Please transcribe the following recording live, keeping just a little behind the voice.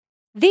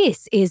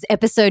This is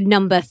episode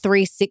number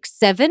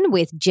 367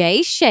 with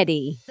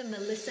Shetty. The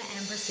Melissa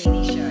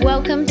Ambrosini Show.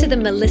 Welcome to the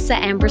Melissa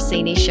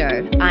Ambrosini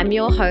Show. I'm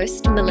your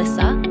host,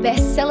 Melissa,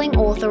 best-selling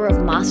author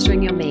of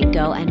Mastering Your Mean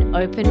Girl and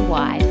Open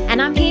Wide. And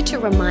I'm here to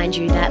remind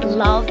you that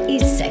love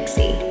is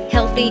sexy,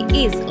 healthy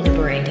is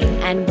liberating,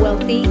 and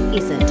wealthy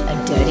isn't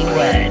a dirty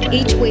word.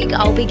 Each week,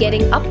 I'll be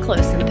getting up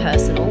close and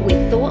personal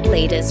with thought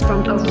leaders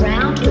from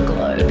around the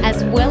globe,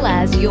 as well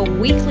as your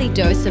weekly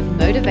dose of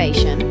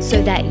motivation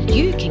so that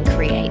you can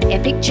create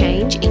epic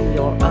change in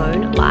your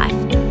own life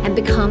and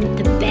become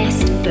the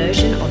best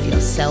version of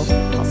yourself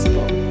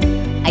possible.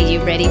 Are you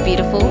ready,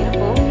 beautiful?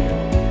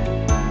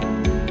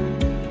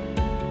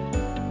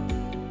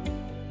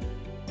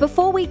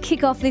 Before we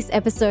kick off this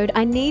episode,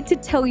 I need to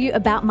tell you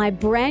about my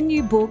brand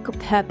new book,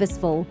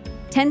 Purposeful: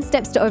 10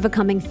 Steps to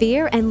Overcoming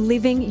Fear and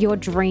Living Your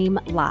Dream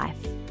Life.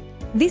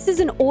 This is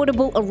an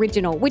Audible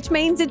original, which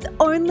means it's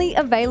only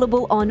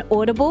available on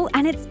Audible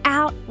and it's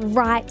out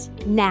right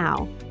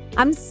now.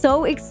 I'm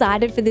so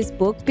excited for this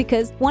book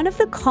because one of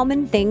the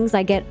common things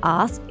I get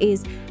asked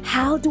is,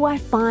 how do I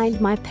find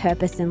my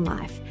purpose in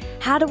life?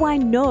 How do I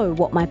know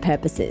what my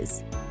purpose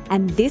is?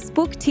 And this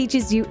book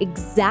teaches you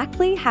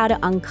exactly how to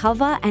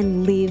uncover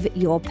and live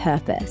your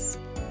purpose.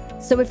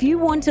 So if you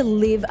want to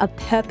live a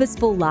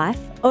purposeful life,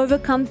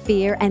 overcome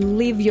fear, and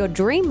live your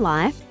dream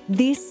life,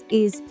 this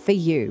is for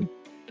you.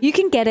 You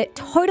can get it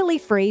totally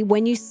free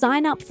when you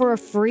sign up for a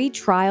free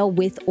trial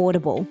with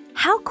Audible.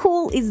 How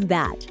cool is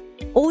that?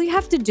 All you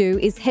have to do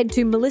is head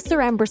to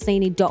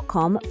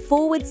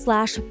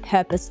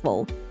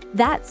melissaambrosini.com/purposeful.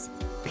 That's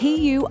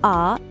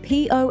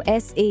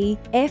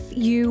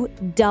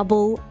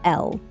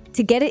PURPOSEFULL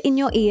to get it in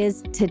your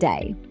ears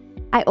today.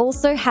 I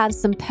also have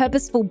some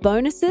purposeful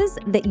bonuses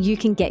that you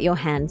can get your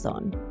hands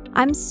on.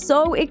 I'm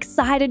so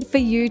excited for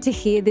you to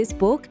hear this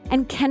book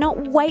and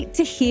cannot wait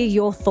to hear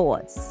your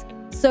thoughts.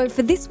 So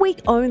for this week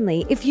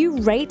only, if you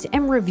rate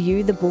and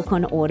review the book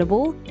on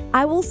Audible,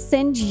 I will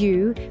send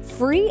you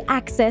free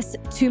access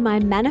to my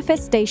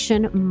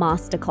manifestation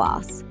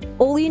masterclass.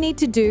 All you need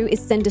to do is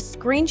send a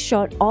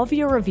screenshot of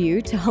your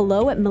review to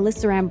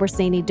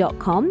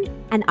hello@melissaambrosini.com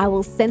and I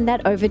will send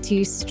that over to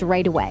you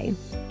straight away.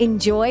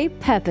 Enjoy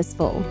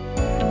Purposeful.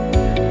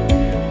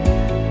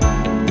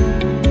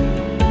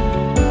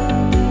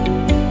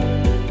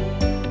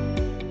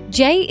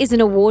 Jay is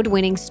an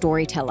award-winning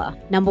storyteller,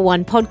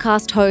 #1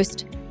 podcast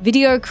host,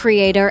 video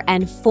creator,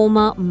 and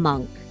former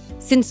monk.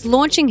 Since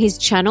launching his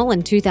channel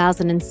in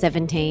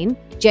 2017,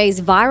 Jay's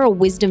viral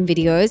wisdom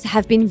videos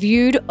have been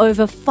viewed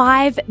over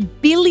 5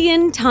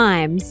 billion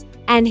times,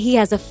 and he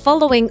has a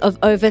following of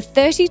over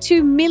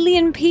 32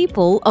 million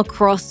people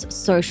across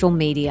social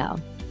media.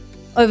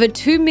 Over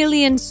 2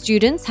 million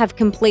students have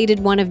completed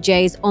one of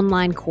Jay's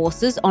online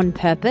courses on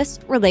purpose,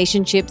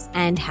 relationships,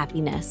 and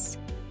happiness.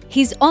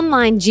 His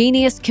online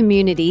genius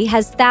community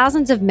has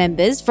thousands of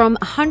members from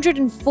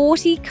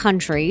 140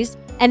 countries,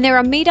 and there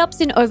are meetups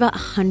in over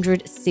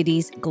 100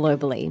 cities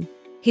globally.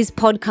 His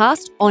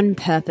podcast, On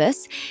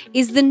Purpose,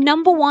 is the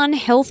 #1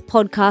 health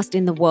podcast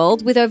in the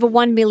world with over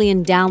 1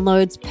 million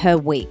downloads per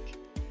week.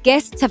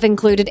 Guests have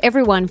included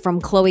everyone from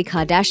Khloe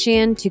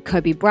Kardashian to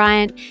Kobe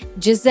Bryant,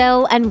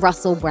 Giselle, and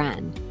Russell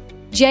Brand.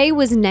 Jay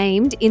was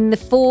named in the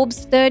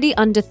Forbes 30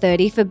 Under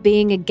 30 for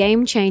being a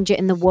game changer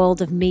in the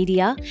world of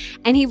media,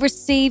 and he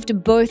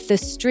received both the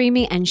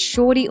Streamy and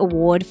Shorty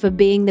Award for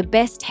being the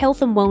best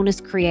health and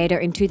wellness creator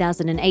in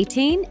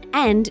 2018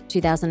 and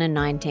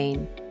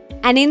 2019.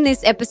 And in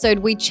this episode,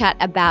 we chat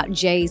about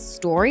Jay's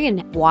story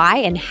and why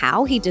and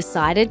how he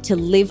decided to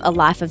live a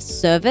life of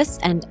service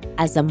and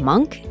as a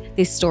monk.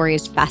 This story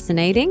is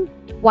fascinating.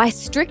 Why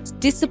strict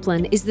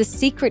discipline is the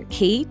secret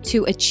key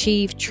to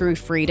achieve true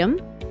freedom.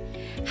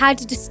 How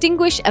to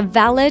distinguish a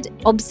valid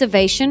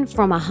observation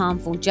from a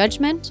harmful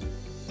judgment,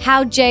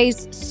 how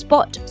Jay's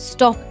spot,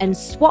 stop, and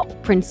swap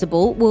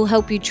principle will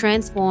help you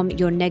transform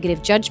your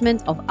negative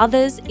judgment of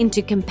others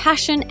into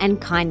compassion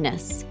and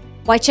kindness,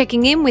 why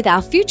checking in with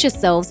our future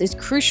selves is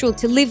crucial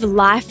to live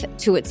life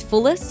to its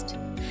fullest,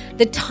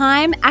 the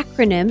TIME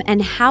acronym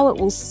and how it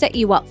will set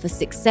you up for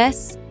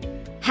success,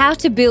 how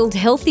to build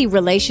healthy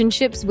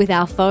relationships with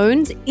our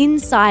phones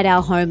inside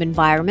our home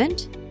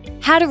environment,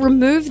 how to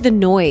remove the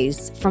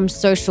noise from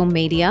social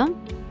media,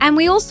 and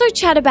we also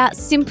chat about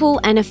simple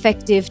and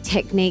effective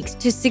techniques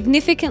to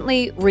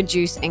significantly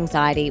reduce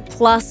anxiety,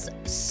 plus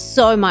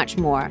so much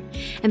more.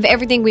 And for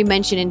everything we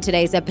mentioned in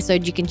today's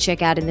episode, you can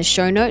check out in the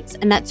show notes,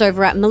 and that's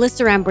over at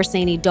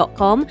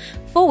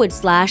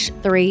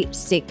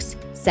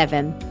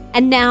melissaambrosini.com/367.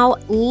 And now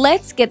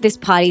let's get this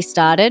party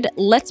started.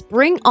 Let's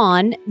bring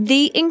on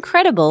the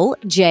incredible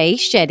Jay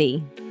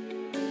Shetty.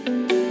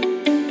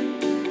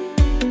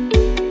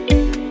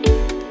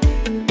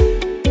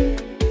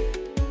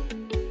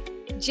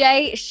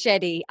 Jay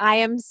Shetty, I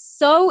am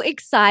so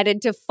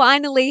excited to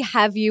finally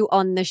have you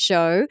on the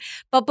show.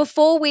 But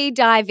before we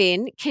dive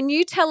in, can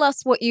you tell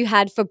us what you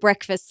had for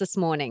breakfast this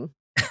morning?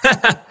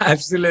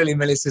 Absolutely,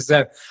 Melissa.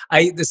 So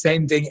I eat the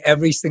same thing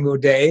every single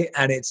day,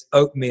 and it's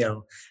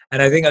oatmeal.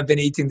 And I think I've been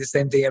eating the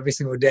same thing every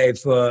single day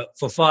for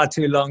far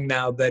too long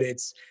now, but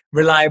it's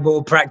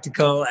reliable,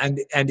 practical,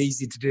 and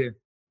easy to do.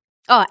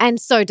 Oh, and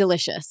so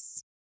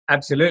delicious.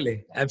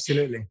 Absolutely.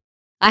 Absolutely.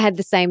 I had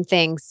the same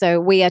thing. So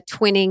we are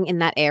twinning in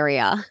that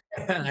area.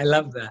 I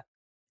love that.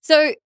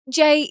 So,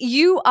 Jay,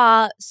 you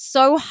are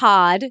so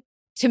hard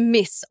to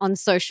miss on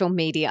social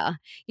media.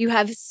 You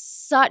have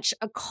such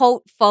a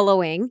cult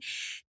following.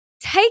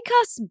 Take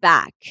us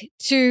back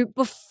to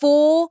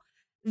before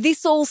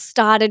this all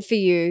started for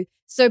you.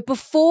 So,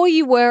 before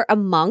you were a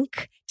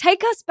monk,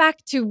 take us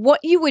back to what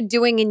you were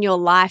doing in your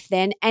life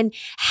then and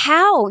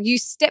how you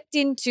stepped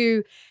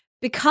into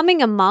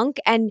becoming a monk,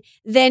 and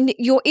then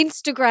your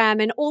Instagram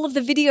and all of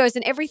the videos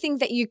and everything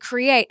that you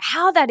create,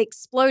 how that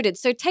exploded.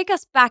 So, take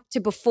us back to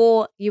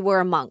before you were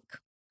a monk.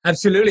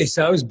 Absolutely.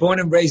 So I was born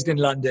and raised in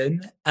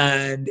London,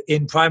 and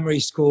in primary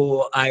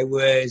school, I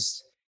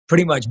was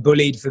pretty much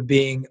bullied for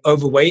being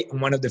overweight and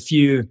one of the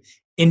few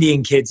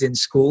Indian kids in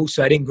school.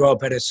 So I didn't grow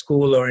up at a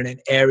school or in an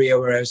area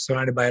where I was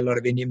surrounded by a lot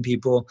of Indian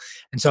people.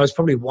 And so I was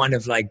probably one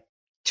of like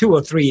two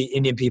or three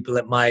Indian people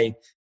at my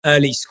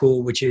early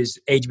school, which is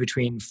age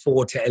between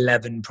 4 to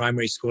 11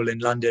 primary school in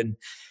London.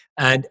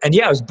 And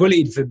yeah, I was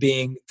bullied for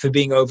being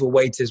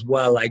overweight as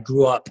well. I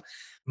grew up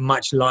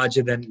much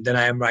larger than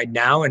I am right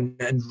now, and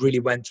really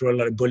went through a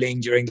lot of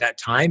bullying during that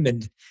time.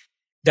 And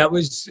that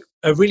was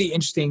a really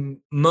interesting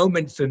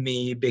moment for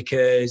me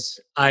because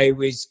I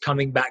was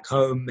coming back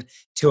home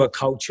to a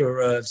culture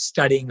of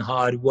studying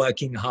hard,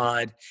 working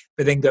hard,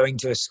 but then going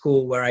to a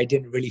school where I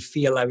didn't really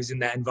feel I was in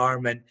that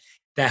environment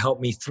that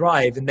helped me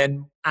thrive. And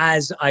then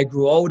as I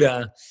grew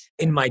older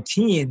in my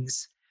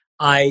teens,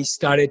 I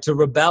started to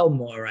rebel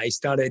more. I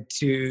started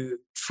to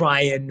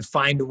try and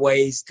find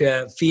ways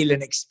to feel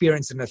an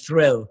experience and a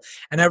thrill.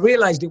 And I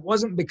realized it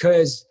wasn't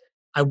because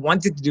I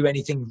wanted to do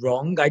anything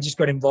wrong. I just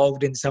got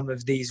involved in some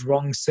of these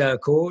wrong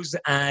circles.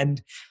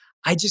 And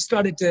I just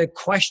started to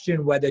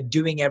question whether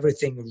doing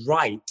everything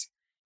right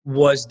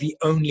was the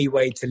only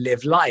way to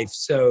live life.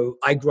 So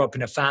I grew up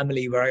in a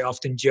family where I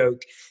often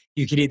joke,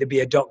 you could either be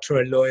a doctor,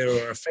 a lawyer,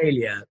 or a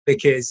failure,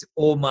 because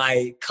all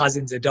my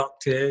cousins are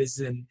doctors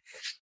and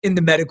in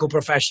the medical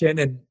profession.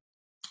 And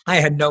I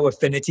had no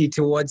affinity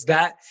towards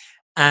that.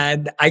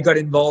 And I got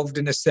involved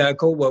in a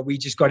circle where we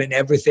just got in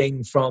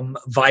everything from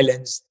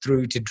violence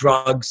through to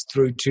drugs,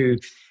 through to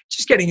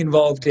just getting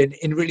involved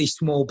in really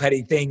small,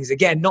 petty things.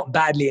 Again, not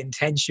badly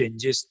intentioned,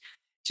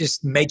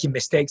 just making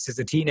mistakes as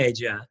a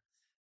teenager.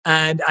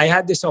 And I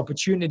had this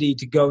opportunity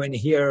to go and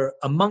hear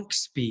a monk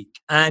speak.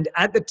 And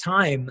at the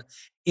time,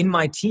 in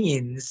my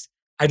teens,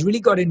 I'd really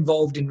got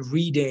involved in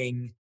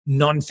reading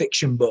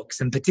nonfiction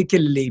books, and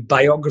particularly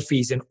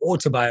biographies and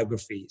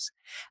autobiographies.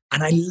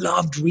 And I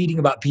loved reading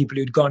about people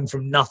who'd gone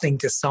from nothing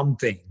to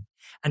something.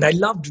 And I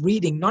loved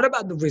reading not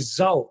about the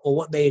result or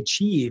what they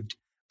achieved,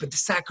 but the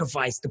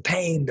sacrifice, the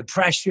pain, the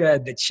pressure,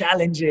 the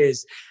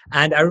challenges.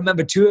 And I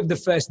remember two of the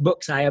first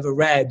books I ever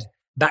read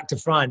back to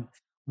front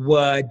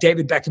were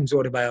David Beckham's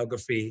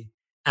autobiography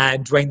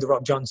and Dwayne "The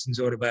Rock" Johnson's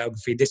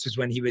autobiography. This was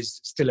when he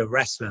was still a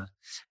wrestler.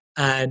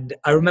 And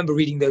I remember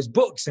reading those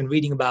books and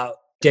reading about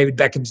David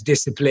Beckham's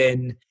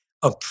discipline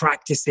of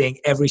practicing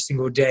every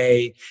single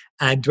day,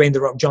 and Dwayne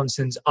 "The Rock"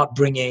 Johnson's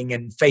upbringing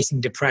and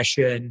facing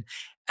depression.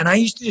 And I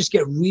used to just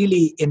get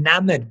really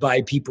enamored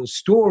by people's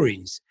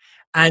stories.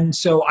 And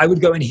so I would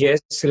go and hear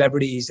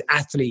celebrities,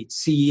 athletes,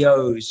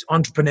 CEOs,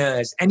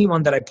 entrepreneurs,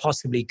 anyone that I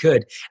possibly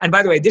could. And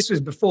by the way, this was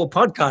before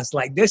podcasts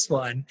like this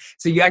one.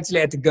 So you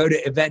actually had to go to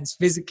events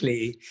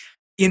physically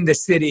in the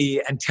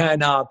city and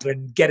turn up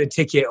and get a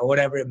ticket or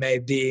whatever it may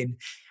have been.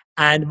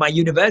 And my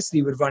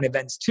university would run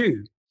events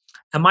too.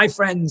 And my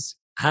friends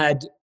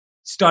had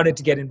started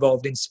to get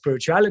involved in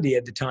spirituality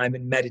at the time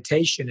and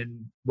meditation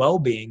and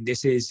well-being.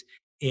 This is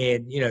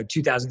in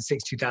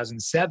 2006,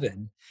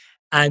 2007.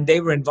 And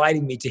they were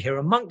inviting me to hear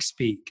a monk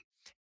speak.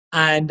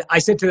 And I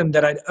said to them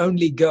that I'd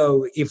only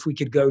go if we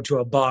could go to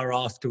a bar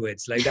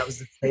afterwards. Like that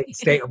was the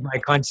state of my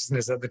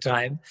consciousness at the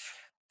time.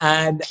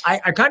 And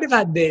I kind of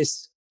had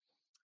this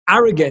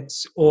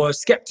arrogance or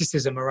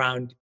skepticism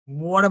around,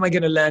 what am I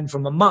going to learn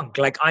from a monk?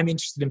 Like, I'm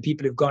interested in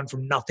people who've gone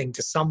from nothing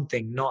to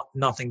something, not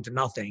nothing to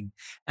nothing.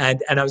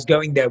 And I was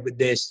going there with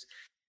this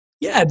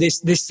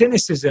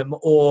cynicism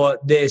or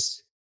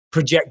this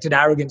projected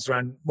arrogance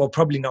around, well,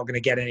 probably not going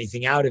to get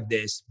anything out of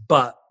this,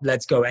 but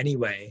let's go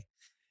anyway.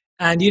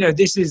 And,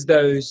 this is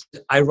those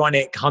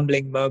ironic,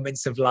 humbling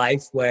moments of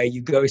life where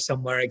you go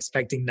somewhere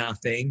expecting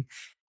nothing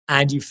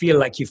and you feel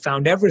like you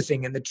found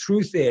everything. And the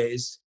truth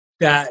is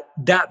that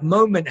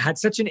moment had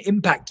such an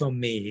impact on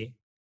me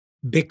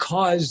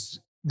because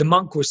the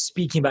monk was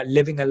speaking about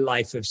living a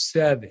life of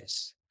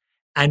service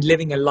and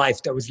living a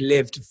life that was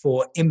lived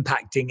for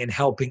impacting and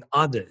helping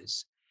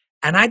others.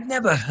 And I'd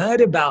never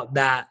heard about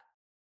that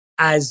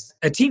as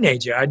a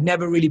teenager. I'd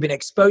never really been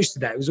exposed to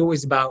that. It was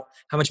always about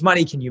how much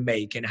money can you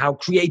make and how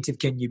creative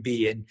can you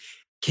be and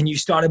can you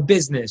start a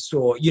business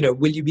or,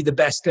 will you be the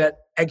best at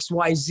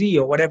XYZ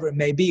or whatever it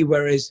may be.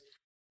 Whereas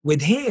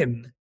with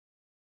him,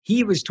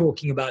 he was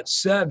talking about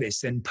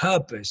service and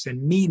purpose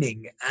and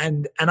meaning.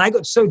 And I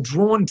got so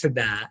drawn to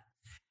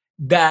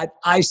that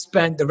I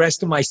spent the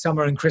rest of my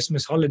summer and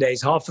Christmas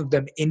holidays, half of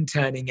them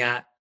interning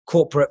at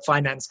corporate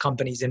finance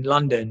companies in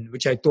London,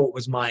 which I thought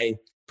was my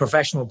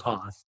professional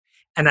path.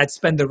 And I'd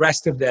spend the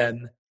rest of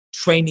them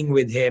training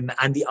with him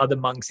and the other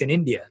monks in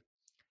India.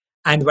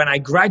 And when I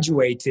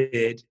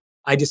graduated,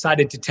 I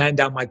decided to turn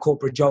down my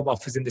corporate job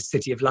offers in the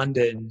city of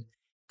London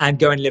and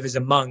go and live as a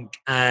monk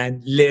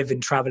and live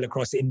and travel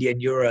across India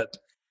and Europe,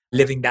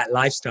 living that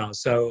lifestyle.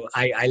 So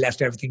I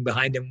left everything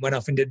behind and went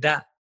off and did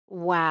that.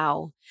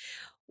 Wow.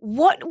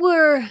 What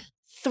were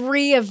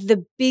three of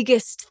the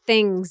biggest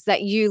things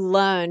that you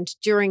learned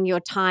during your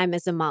time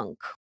as a monk?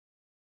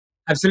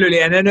 Absolutely.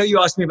 And I know you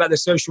asked me about the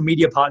social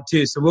media part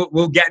too. So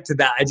we'll get to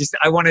that.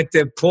 I wanted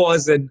to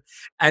pause and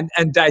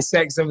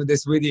dissect some of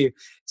this with you.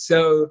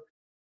 So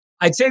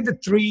I'd say the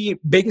three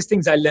biggest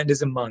things I learned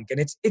as a monk, and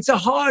it's a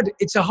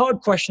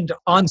hard question to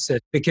answer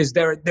because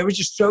there were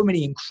just so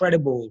many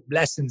incredible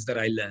lessons that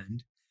I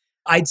learned.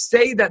 I'd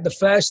say that the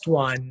first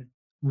one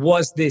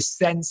was this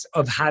sense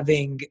of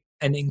having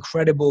an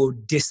incredible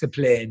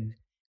discipline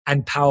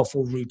and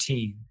powerful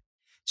routine.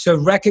 So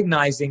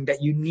recognizing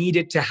that you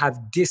needed to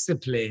have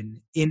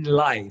discipline in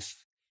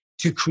life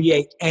to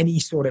create any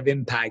sort of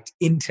impact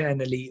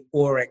internally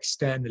or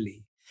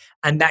externally.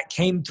 And that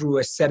came through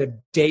a set of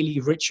daily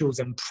rituals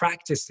and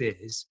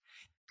practices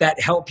that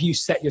help you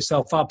set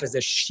yourself up as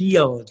a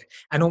shield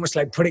and almost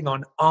like putting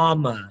on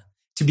armor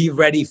to be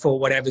ready for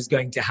whatever's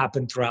going to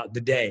happen throughout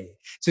the day.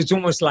 So it's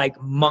almost like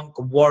monk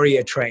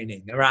warrior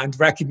training around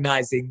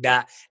recognizing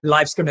that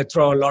life's going to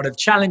throw a lot of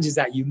challenges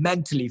at you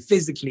mentally,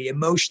 physically,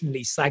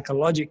 emotionally,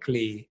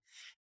 psychologically.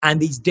 And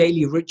these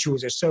daily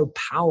rituals are so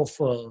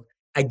powerful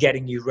at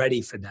getting you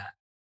ready for that.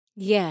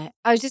 Yeah,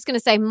 I was just going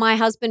to say, my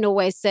husband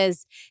always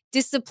says,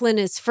 discipline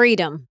is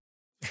freedom.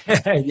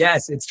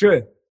 Yes, it's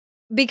true.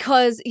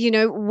 Because,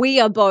 we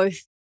are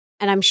both,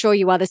 and I'm sure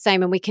you are the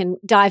same, and we can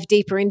dive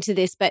deeper into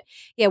this, but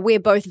yeah, we're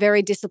both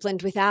very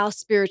disciplined with our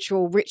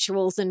spiritual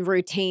rituals and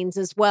routines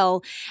as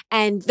well.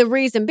 And the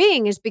reason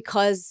being is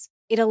because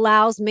it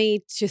allows me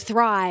to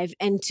thrive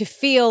and to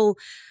feel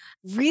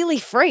really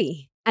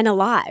free and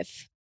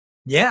alive.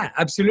 Yeah,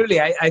 absolutely.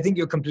 I think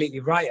you're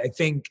completely right. I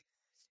think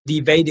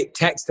the Vedic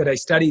texts that I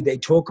study, they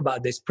talk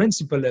about this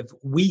principle of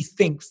we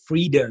think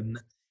freedom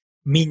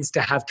means to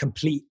have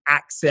complete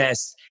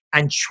access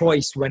and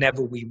choice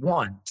whenever we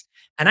want.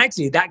 And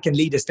actually, that can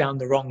lead us down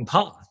the wrong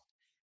path.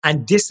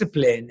 And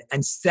discipline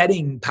and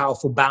setting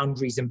powerful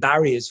boundaries and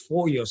barriers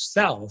for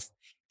yourself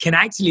can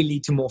actually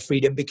lead to more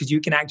freedom because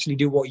you can actually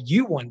do what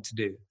you want to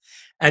do.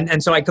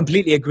 And so I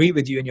completely agree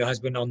with you and your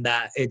husband on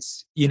that.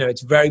 It's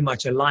very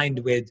much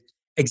aligned with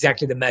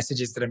exactly the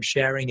messages that I'm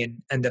sharing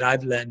and that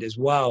I've learned as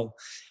well.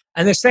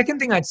 And the second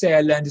thing I'd say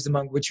I learned as a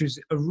monk, which was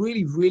a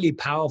really, really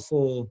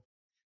powerful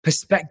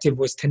perspective,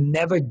 was to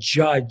never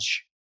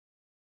judge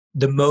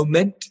the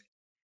moment,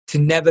 to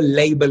never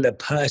label a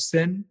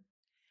person,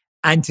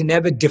 and to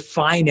never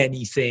define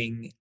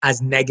anything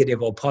as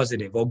negative or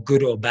positive or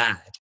good or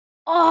bad.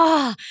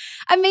 Oh,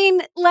 I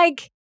mean,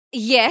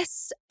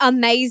 yes,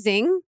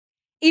 amazing.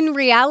 In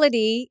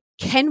reality,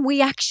 can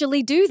we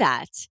actually do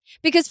that?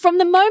 Because from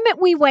the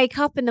moment we wake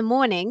up in the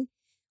morning,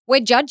 we're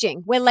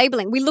judging, we're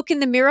labeling. We look in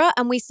the mirror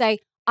and we say,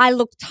 I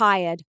look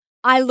tired,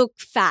 I look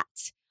fat,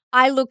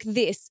 I look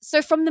this.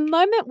 So from the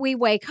moment we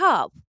wake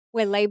up,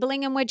 we're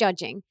labeling and we're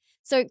judging.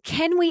 So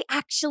can we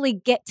actually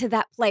get to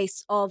that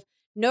place of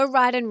no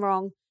right and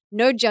wrong,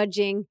 no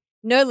judging,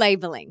 no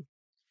labeling?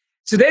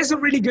 So there's a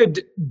really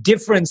good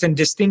difference and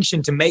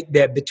distinction to make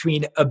there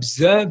between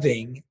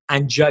observing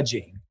and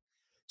judging.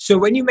 So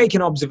when you make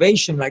an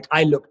observation like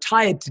I look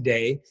tired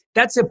today,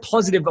 that's a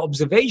positive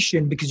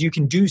observation because you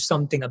can do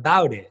something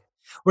about it.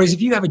 Whereas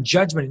if you have a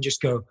judgment and just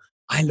go,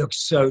 I look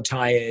so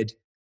tired,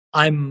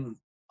 I'm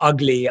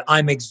ugly,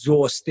 I'm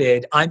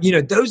exhausted,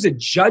 those are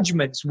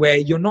judgments where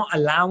you're not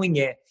allowing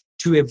it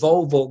to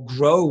evolve or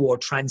grow or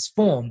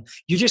transform.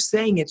 You're just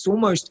saying it's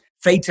almost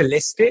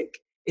fatalistic.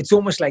 It's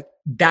almost like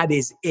that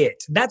is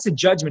it. That's a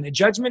judgment. A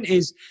judgment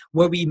is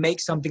where we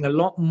make something a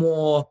lot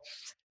more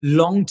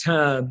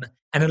long-term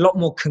and a lot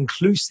more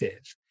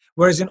conclusive.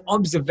 Whereas an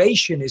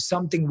observation is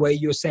something where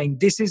you're saying,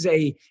 this is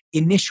a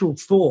initial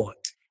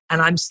thought,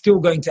 and I'm still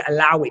going to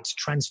allow it to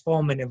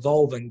transform and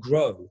evolve and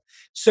grow.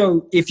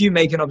 So if you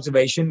make an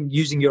observation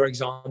using your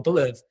example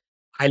of,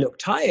 I look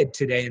tired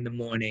today in the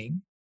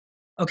morning.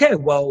 Okay,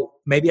 well,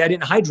 maybe I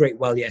didn't hydrate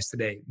well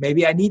yesterday.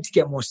 Maybe I need to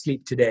get more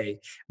sleep today.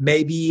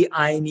 Maybe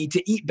I need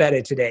to eat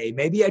better today.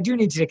 Maybe I do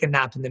need to take a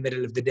nap in the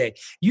middle of the day.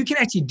 You can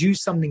actually do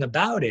something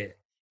about it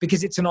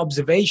because it's an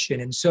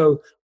observation. And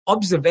so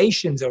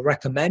observations are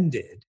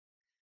recommended,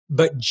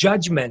 but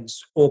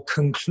judgments or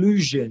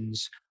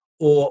conclusions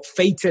or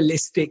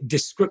fatalistic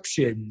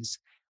descriptions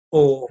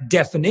or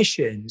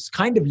definitions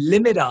kind of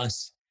limit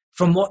us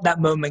from what that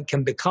moment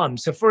can become.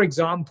 So for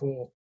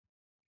example,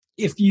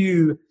 if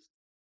you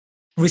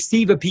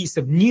receive a piece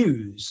of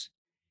news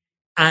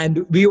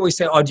and we always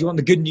say, oh, do you want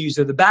the good news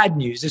or the bad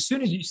news? As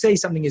soon as you say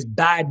something is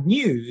bad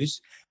news,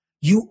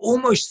 you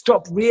almost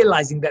stop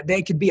realizing that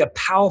there could be a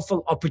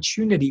powerful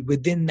opportunity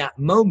within that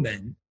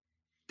moment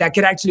that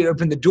could actually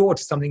open the door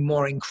to something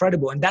more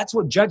incredible. And that's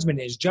what judgment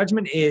is.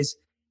 Judgment is,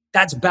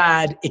 that's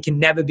bad. It can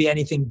never be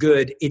anything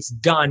good. It's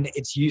done.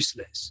 It's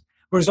useless.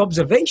 Whereas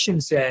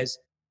observation says,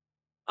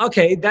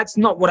 okay, that's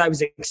not what I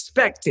was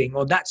expecting,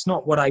 or that's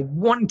not what I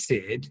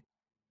wanted,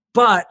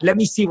 but let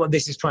me see what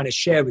this is trying to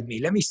share with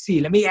me. Let me see,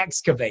 let me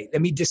excavate,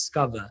 let me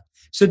discover.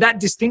 So that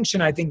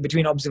distinction, I think,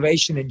 between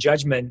observation and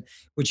judgment,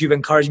 which you've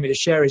encouraged me to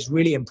share, is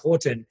really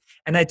important.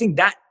 And I think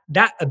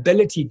that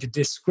ability to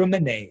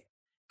discriminate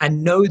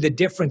and know the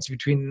difference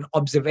between an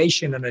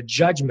observation and a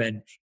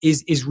judgment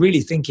is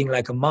really thinking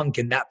like a monk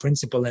in that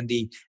principle, and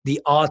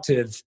the art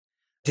of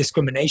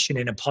discrimination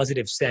in a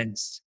positive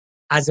sense,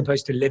 as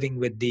opposed to living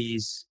with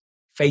these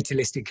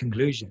fatalistic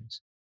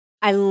conclusions.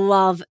 I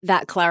love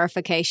that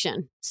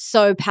clarification.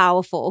 So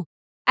powerful.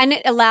 And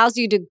it allows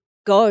you to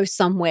go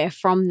somewhere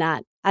from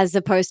that, as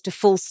opposed to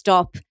full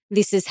stop,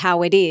 this is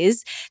how it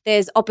is.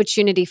 There's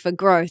opportunity for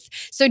growth.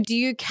 So do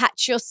you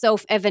catch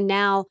yourself ever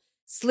now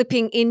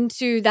slipping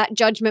into that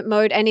judgment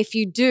mode? And if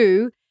you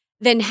do,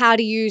 then how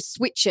do you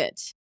switch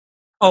it?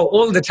 Oh,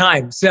 all the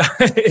time. So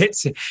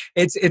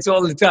it's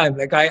all the time.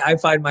 Like I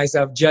find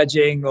myself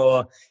judging,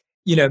 or,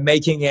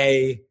 making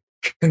a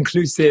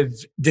conclusive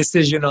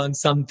decision on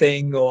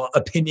something or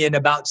opinion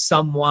about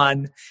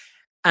someone.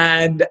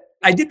 And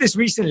I did this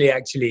recently,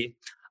 actually.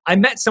 I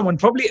met someone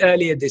probably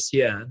earlier this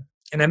year,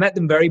 and I met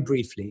them very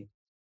briefly,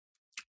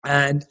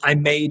 and I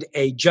made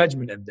a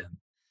judgment of them.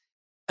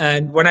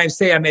 And when I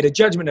say I made a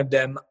judgment of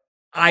them,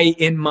 I,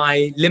 in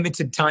my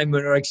limited time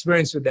or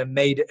experience with them,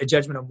 made a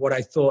judgment of what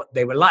I thought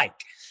they were like.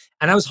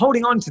 And I was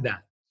holding on to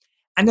that.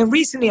 And then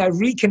recently I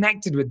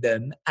reconnected with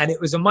them, and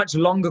it was a much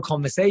longer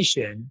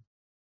conversation.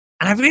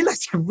 And I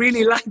realized I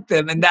really liked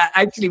them, and that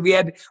actually we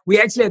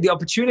actually had the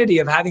opportunity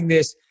of having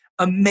this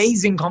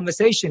amazing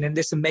conversation and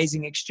this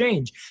amazing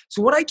exchange.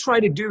 So what I try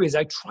to do is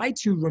I try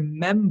to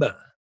remember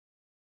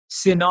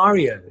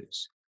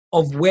scenarios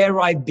of where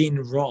I've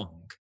been wrong.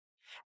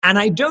 And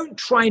I don't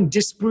try and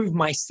disprove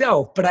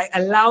myself, but I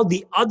allow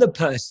the other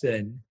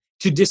person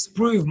to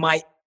disprove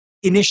my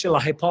initial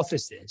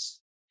hypothesis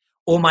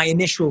or my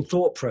initial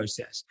thought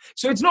process.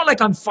 So it's not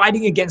like I'm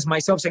fighting against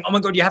myself saying, oh my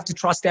God, you have to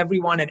trust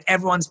everyone and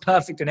everyone's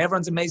perfect and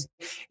everyone's amazing.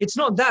 It's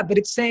not that, but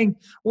it's saying,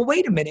 well,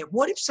 wait a minute.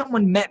 What if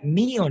someone met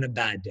me on a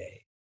bad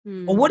day?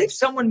 Or what if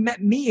someone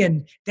met me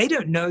and they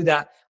don't know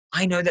that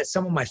I know that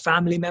some of my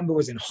family member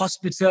was in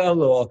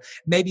hospital, or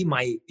maybe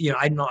my,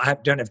 I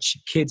don't have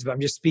kids, but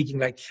I'm just speaking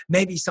like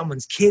maybe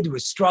someone's kid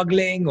was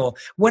struggling, or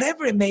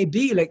whatever it may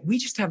be. Like, we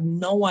just have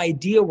no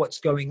idea what's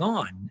going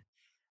on.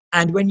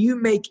 And when you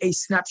make a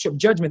snapshot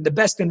judgment, the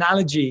best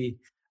analogy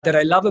that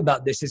I love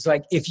about this is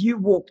like if you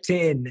walked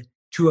in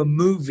to a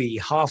movie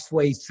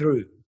halfway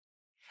through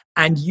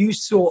and you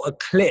saw a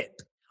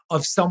clip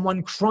of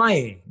someone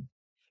crying,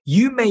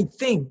 you may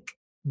think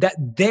that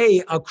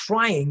they are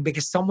crying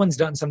because someone's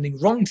done something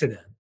wrong to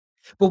them.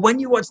 But when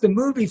you watch the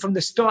movie from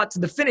the start to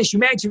the finish, you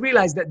may actually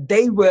realize that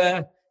they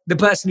were the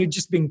person who'd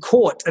just been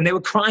caught, and they were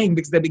crying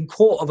because they've been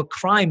caught of a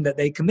crime that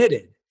they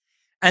committed.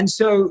 And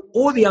so,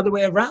 or the other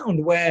way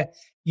around, where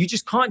you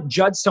just can't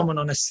judge someone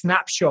on a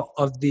snapshot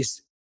of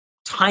this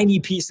tiny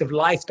piece of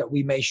life that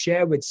we may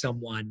share with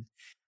someone.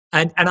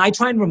 And I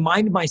try and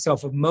remind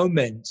myself of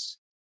moments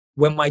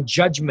when my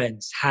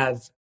judgments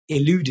have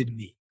eluded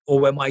me, or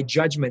when my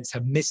judgments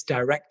have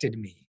misdirected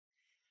me.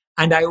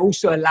 And I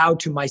also allow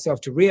to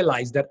myself to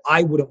realize that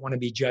I wouldn't want to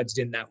be judged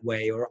in that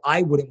way, or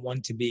I wouldn't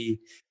want to be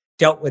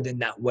dealt with in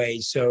that way.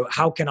 So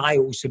how can I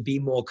also be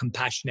more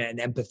compassionate and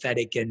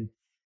empathetic and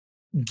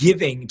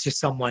giving to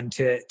someone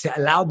to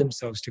allow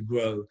themselves to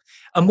grow?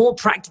 A more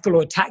practical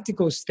or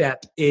tactical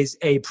step is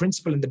a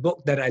principle in the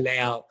book that I lay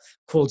out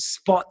called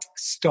spot,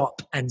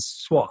 stop, and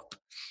swap.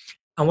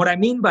 And what I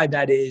mean by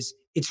that is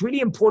it's really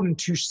important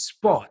to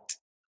spot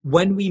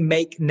when we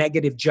make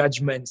negative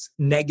judgments,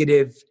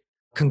 negative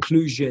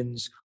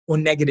conclusions, or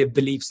negative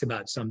beliefs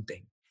about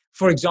something.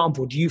 For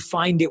example, do you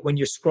find it when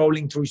you're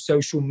scrolling through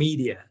social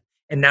media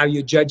and now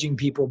you're judging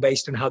people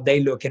based on how they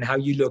look and how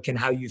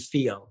you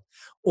feel?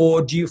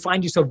 Or do you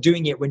find yourself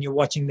doing it when you're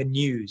watching the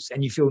news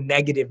and you feel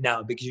negative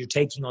now because you're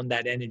taking on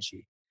that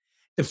energy?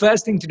 The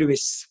first thing to do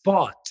is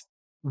spot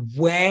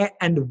where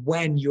and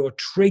when you're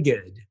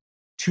triggered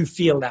to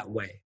feel that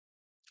way.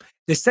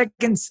 The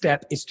second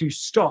step is to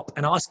stop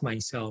and ask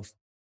myself,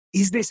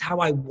 is this how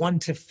I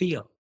want to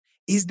feel?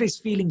 Is this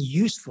feeling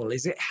useful?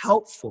 Is it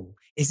helpful?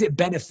 Is it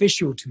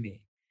beneficial to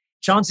me?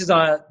 Chances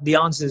are the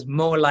answer is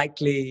more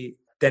likely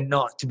than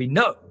not to be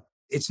no,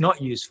 it's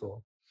not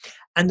useful.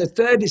 And the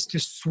third is to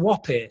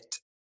swap it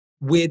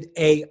with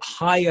a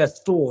higher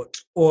thought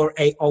or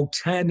a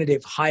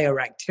alternative higher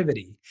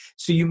activity.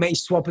 So you may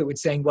swap it with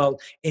saying, well,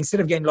 instead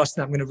of getting lost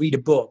in that, I'm going to read a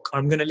book, or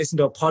I'm going to listen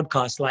to a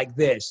podcast like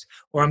this,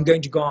 or I'm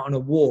going to go out on a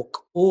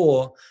walk,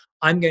 or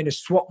I'm going to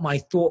swap my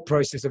thought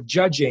process of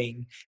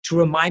judging to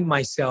remind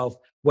myself,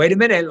 wait a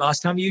minute,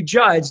 last time you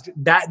judged,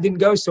 that didn't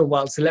go so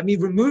well. So let me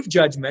remove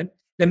judgment.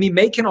 let me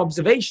make an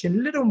observation,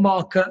 a little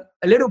marker,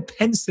 a little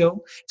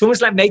pencil. It's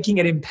almost like making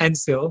it in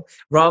pencil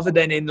rather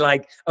than in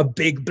like a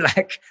big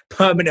black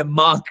permanent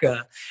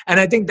marker. And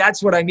I think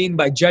that's what I mean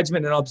by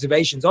judgment and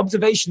observations.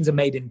 Observations are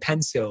made in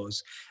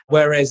pencils,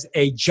 whereas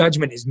a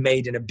judgment is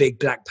made in a big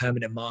black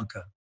permanent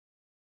marker.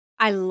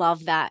 I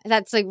love that.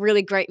 That's a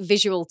really great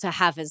visual to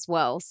have as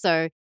well.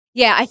 So,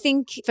 yeah, I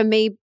think for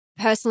me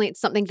personally, it's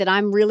something that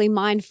I'm really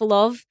mindful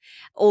of,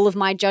 all of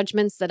my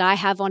judgments that I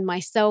have on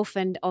myself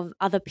and of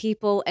other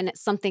people. And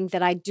it's something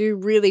that I do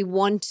really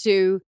want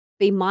to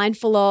be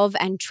mindful of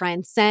and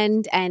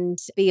transcend and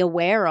be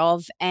aware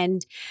of.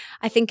 And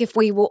I think if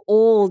we were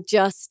all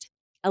just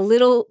a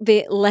little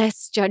bit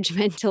less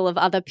judgmental of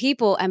other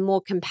people and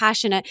more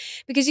compassionate,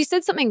 because you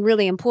said something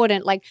really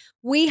important, like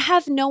we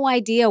have no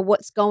idea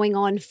what's going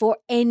on for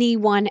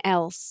anyone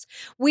else.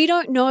 We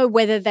don't know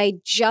whether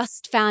they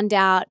just found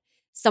out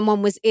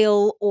someone was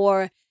ill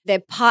or their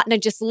partner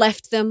just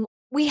left them.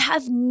 We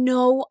have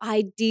no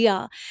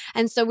idea.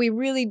 And so we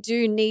really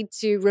do need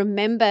to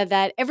remember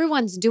that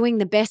everyone's doing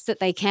the best that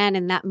they can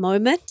in that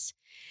moment.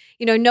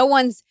 You know, no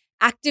one's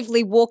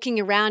actively walking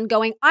around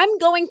going, I'm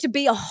going to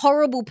be a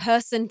horrible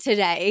person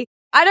today.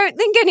 I don't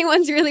think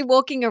anyone's really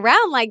walking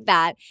around like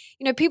that.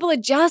 You know, people are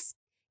just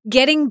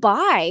getting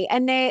by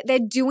and they're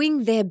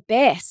doing their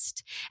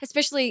best.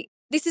 Especially,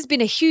 this has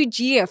been a huge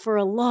year for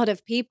a lot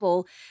of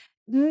people.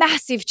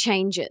 Massive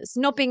changes,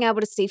 not being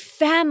able to see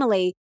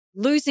family,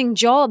 losing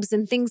jobs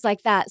and things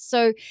like that.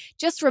 So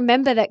just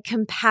remember that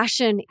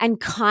compassion and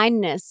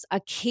kindness are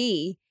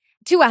key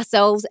to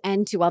ourselves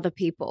and to other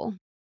people.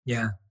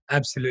 Yeah,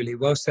 absolutely.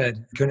 Well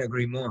said. Couldn't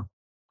agree more.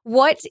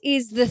 What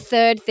is the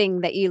third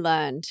thing that you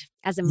learned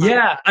as a mom?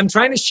 Yeah, I'm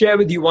trying to share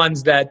with you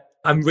ones that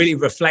I'm really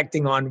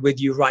reflecting on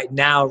with you right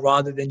now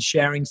rather than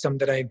sharing some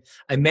that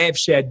I may have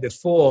shared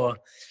before.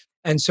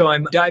 And so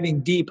I'm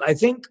diving deep. I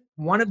think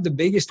one of the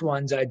biggest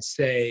ones I'd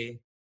say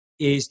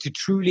is to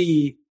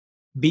truly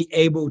be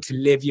able to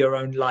live your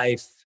own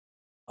life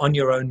on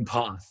your own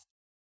path.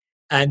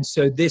 And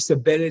so this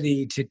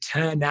ability to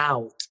turn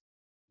out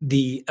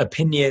the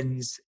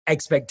opinions,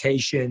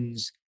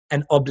 expectations,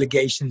 and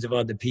obligations of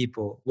other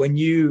people. When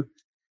you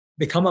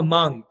become a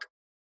monk,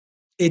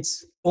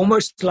 it's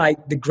almost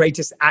like the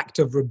greatest act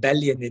of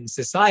rebellion in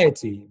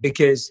society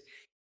because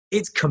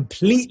it's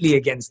completely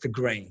against the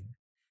grain,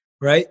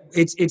 right?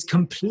 It's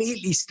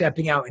completely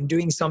stepping out and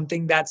doing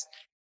something that's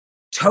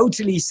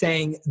totally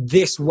saying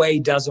this way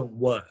doesn't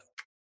work.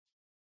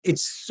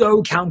 It's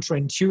so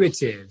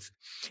counterintuitive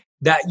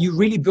that you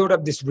really build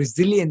up this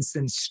resilience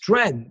and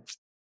strength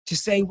to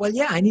say, well,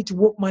 yeah, I need to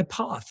walk my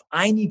path.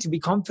 I need to be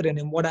confident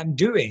in what I'm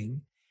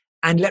doing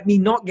and let me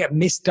not get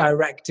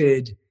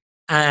misdirected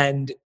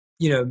and,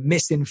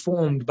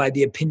 misinformed by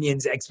the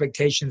opinions,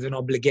 expectations, and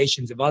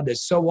obligations of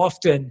others. So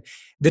often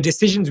the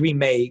decisions we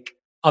make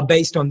are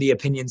based on the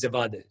opinions of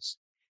others.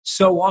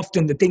 So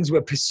often the things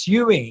we're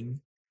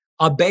pursuing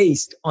are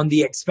based on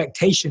the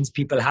expectations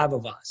people have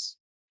of us.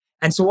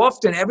 And so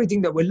often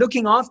everything that we're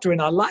looking after in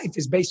our life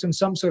is based on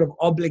some sort of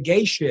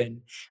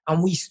obligation,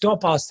 and we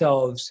stop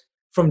ourselves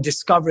from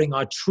discovering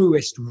our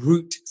truest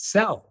root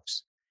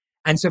selves.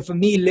 And so for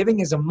me,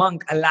 living as a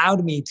monk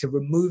allowed me to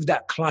remove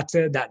that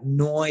clutter, that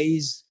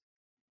noise,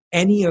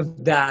 any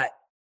of that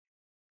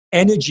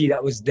energy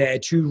that was there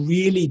to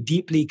really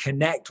deeply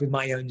connect with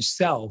my own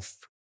self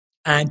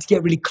and to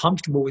get really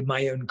comfortable with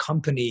my own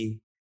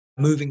company,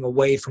 moving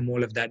away from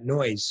all of that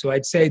noise. So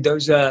I'd say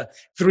those are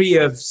three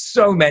of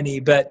so many,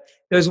 but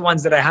those are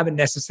ones that I haven't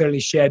necessarily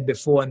shared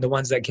before and the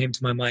ones that came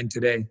to my mind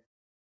today.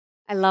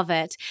 I love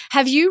it.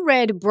 Have you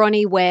read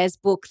Bronnie Ware's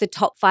book, The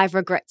Top 5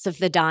 Regrets of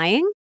the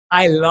Dying?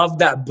 I love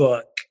that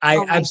book.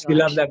 I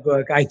absolutely love gosh. that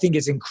book. I think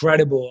it's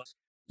incredible.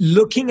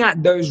 Looking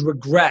at those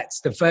regrets,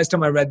 the first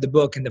time I read the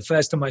book and the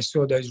first time I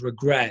saw those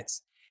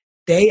regrets,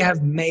 they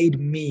have made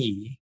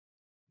me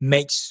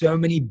make so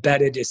many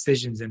better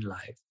decisions in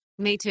life.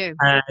 Me too.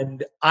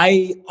 And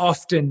I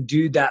often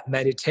do that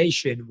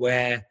meditation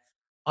where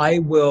I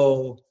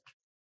will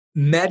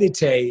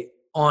meditate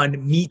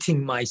on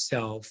meeting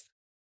myself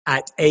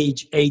at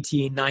age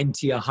 80,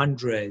 90,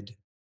 100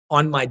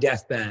 on my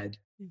deathbed.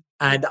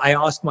 And I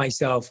ask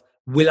myself,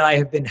 will I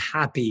have been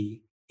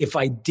happy if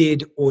I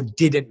did or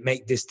didn't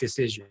make this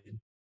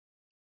decision?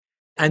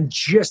 And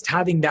just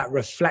having that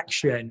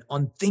reflection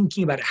on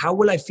thinking about how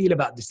will I feel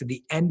about this at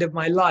the end of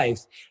my life,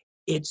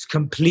 it's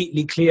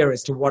completely clear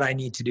as to what I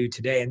need to do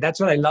today. And that's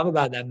what I love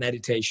about that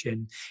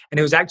meditation. And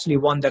it was actually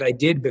one that I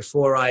did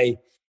before I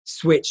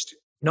switched,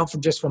 not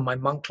from my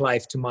monk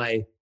life to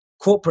my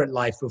corporate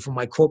life, but from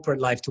my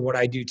corporate life to what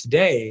I do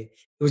today.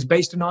 It was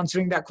based on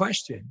answering that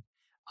question.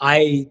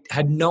 I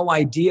had no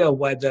idea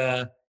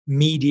whether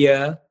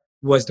media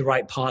was the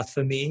right path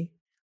for me.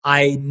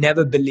 I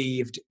never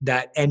believed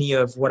that any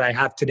of what I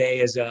have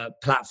today as a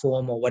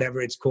platform or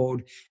whatever it's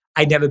called,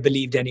 I never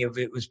believed any of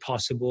it was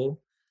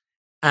possible.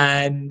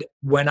 And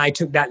when I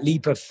took that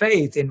leap of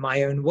faith in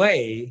my own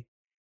way,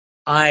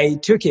 I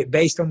took it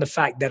based on the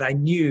fact that I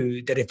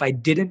knew that if I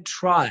didn't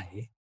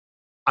try,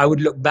 I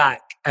would look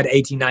back at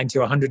 80, 90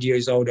 or 100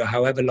 years old or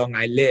however long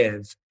I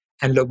live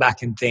and look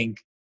back and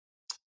think,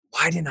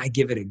 why didn't I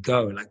give it a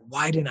go? Like,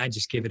 why didn't I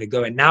just give it a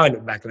go? And now I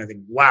look back and I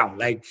think, wow,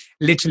 like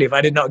literally, if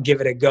I did not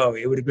give it a go,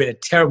 it would have been a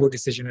terrible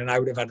decision and I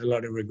would have had a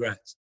lot of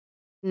regrets.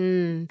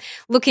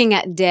 Looking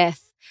at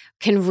death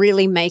can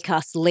really make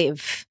us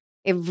live.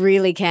 It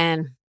really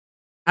can.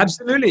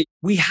 Absolutely.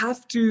 We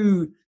have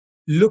to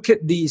look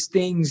at these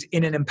things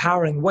in an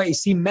empowering way.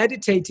 See,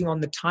 meditating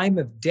on the time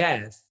of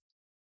death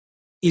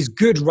is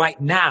good right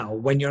now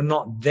when you're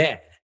not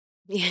there.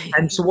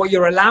 And so what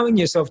you're allowing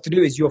yourself to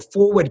do is you're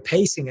forward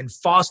pacing and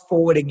fast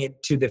forwarding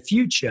it to the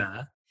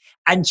future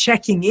and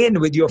checking in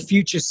with your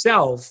future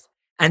self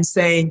and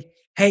saying,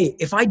 hey,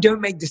 if I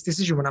don't make this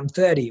decision when I'm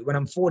 30, when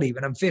I'm 40,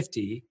 when I'm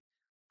 50,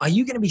 are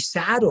you going to be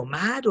sad or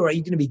mad, or are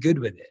you going to be good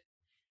with it?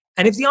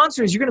 And if the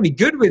answer is you're going to be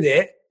good with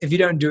it if you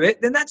don't do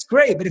it, then that's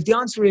great. But if the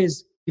answer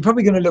is you're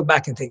probably going to look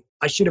back and think,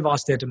 I should have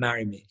asked her to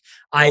marry me.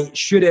 I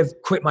should have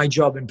quit my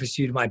job and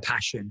pursued my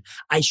passion.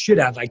 I could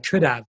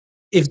have.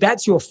 If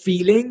that's your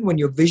feeling when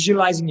you're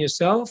visualizing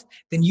yourself,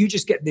 then you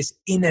just get this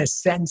inner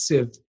sense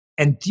of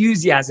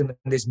enthusiasm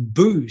and this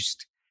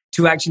boost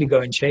to actually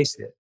go and chase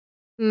it.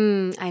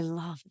 I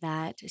love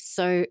that.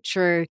 So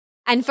true.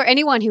 And for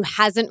anyone who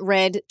hasn't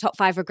read Top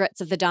 5 Regrets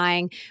of the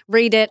Dying,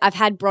 read it. I've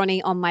had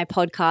Bronnie on my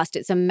podcast.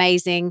 It's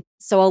amazing.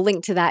 So I'll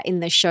link to that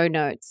in the show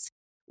notes.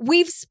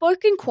 We've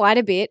spoken quite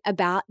a bit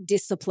about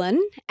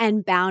discipline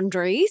and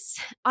boundaries.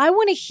 I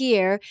want to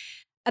hear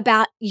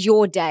about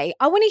your day.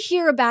 I want to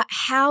hear about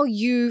how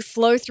you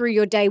flow through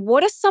your day.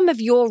 What are some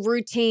of your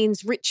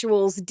routines,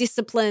 rituals,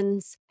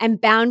 disciplines, and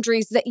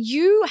boundaries that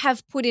you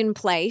have put in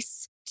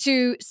place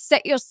to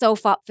set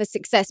yourself up for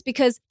success?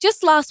 Because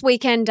just last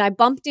weekend, I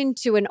bumped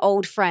into an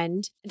old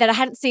friend that I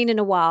hadn't seen in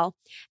a while.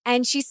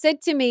 And she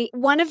said to me,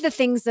 one of the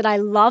things that I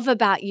love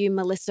about you,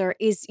 Melissa,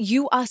 is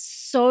you are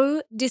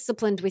so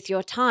disciplined with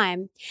your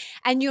time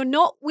and you're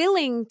not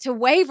willing to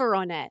waver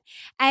on it.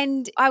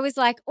 And I was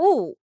like,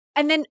 oh,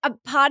 and then a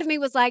part of me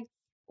was like,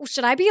 well,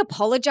 should I be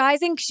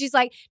apologizing? Because she's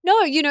like,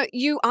 no,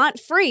 you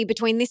aren't free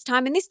between this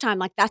time and this time.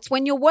 Like, that's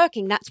when you're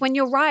working. That's when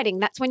you're writing.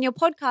 That's when you're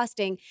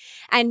podcasting.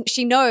 And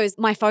she knows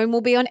my phone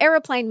will be on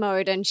airplane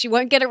mode and she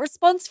won't get a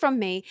response from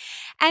me.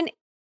 And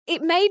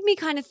it made me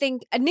kind of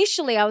think,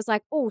 initially I was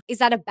like, oh, is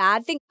that a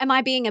bad thing? Am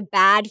I being a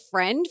bad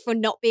friend for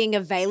not being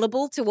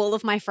available to all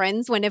of my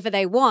friends whenever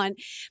they want?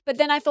 But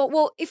then I thought,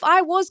 well, if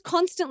I was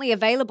constantly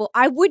available,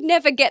 I would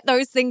never get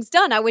those things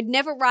done. I would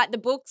never write the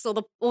books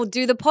or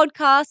do the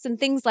podcasts and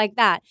things like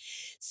that.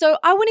 So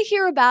I want to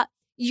hear about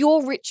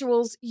your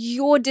rituals,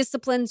 your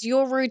disciplines,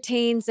 your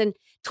routines, and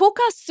talk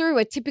us through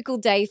a typical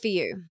day for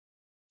you.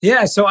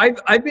 Yeah, so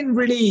I've been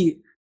really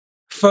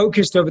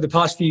focused over the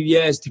past few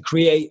years to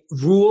create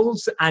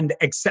rules and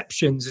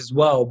exceptions as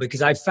well,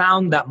 because I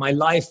found that my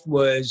life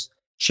was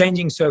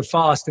changing so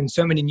fast and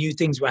so many new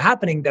things were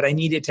happening that I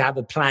needed to have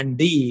a plan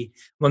B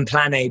when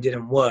plan A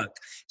didn't work.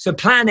 So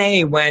plan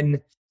A,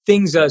 when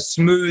things are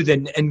smooth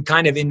and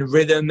kind of in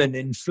rhythm and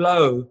in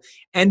flow,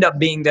 end up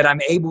being that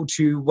I'm able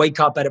to wake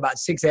up at about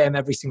 6 a.m.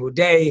 every single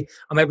day.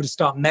 I'm able to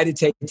start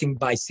meditating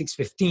by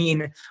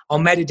 6:15. I'll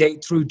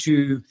meditate through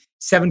to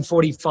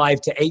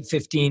 7:45 to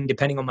 8:15,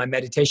 depending on my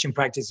meditation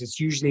practice. It's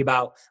usually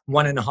about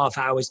 1.5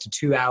 hours to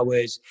 2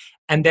 hours.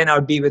 And then I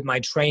would be with my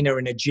trainer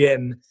in a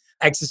gym,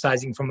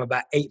 exercising from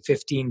about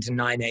 8:15 to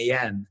 9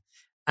 a.m.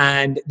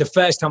 And the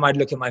first time I'd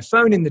look at my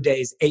phone in the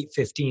day is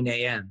 8:15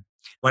 a.m.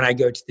 when I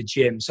go to the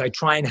gym. So I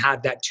try and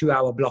have that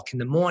 2-hour block in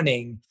the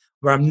morning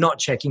where I'm not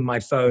checking my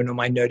phone or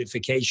my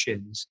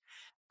notifications.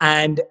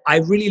 And I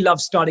really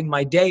love starting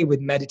my day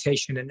with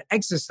meditation and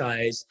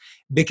exercise,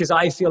 because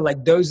I feel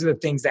like those are the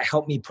things that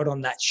help me put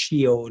on that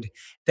shield,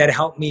 that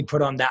help me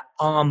put on that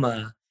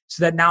armor,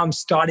 so that now I'm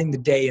starting the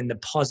day in the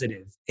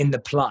positive, in the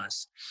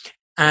plus.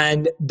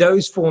 And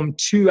those form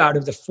 2 out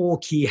of the 4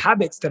 key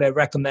habits that I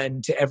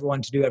recommend to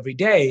everyone to do every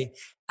day.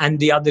 And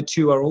the other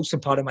 2 are also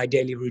part of my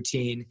daily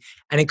routine.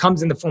 And it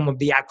comes in the form of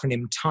the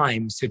acronym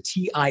TIME. So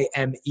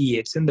TIME.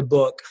 It's in the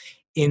book,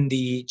 in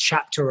the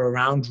chapter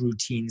around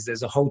routines.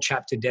 There's a whole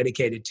chapter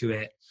dedicated to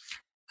it.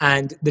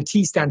 And the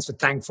T stands for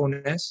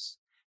thankfulness.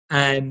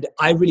 And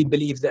I really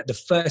believe that the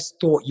first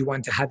thought you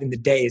want to have in the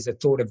day is a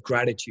thought of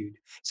gratitude.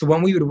 So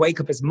when we would wake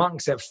up as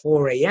monks at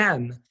 4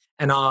 a.m.,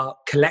 and our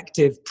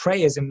collective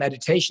prayers and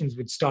meditations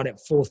would start at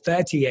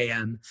 4:30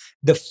 a.m.,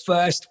 the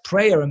first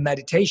prayer and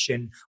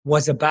meditation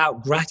was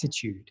about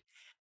gratitude.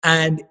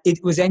 And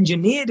it was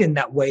engineered in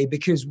that way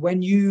because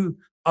when you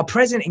are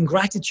present in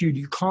gratitude,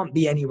 you can't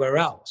be anywhere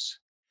else.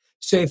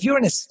 So if you're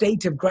in a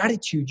state of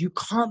gratitude, you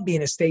can't be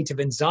in a state of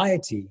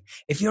anxiety.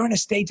 If you're in a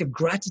state of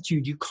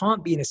gratitude, you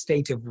can't be in a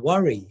state of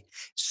worry.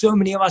 So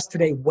many of us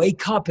today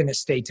wake up in a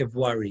state of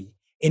worry,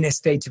 in a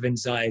state of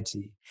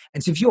anxiety.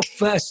 And so if your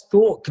first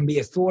thought can be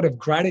a thought of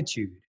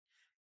gratitude,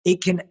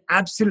 it can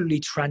absolutely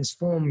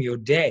transform your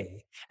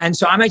day. And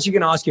so I'm actually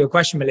going to ask you a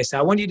question, Melissa.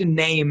 I want you to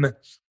name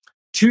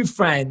 2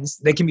 friends.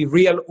 They can be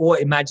real or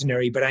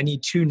imaginary, but I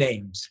need 2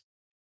 names.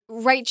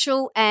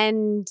 Rachel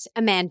and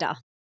Amanda.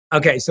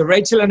 Okay, so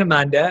Rachel and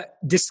Amanda,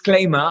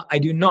 disclaimer, I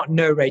do not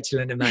know Rachel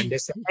and Amanda.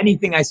 So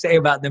anything I say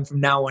about them from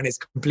now on is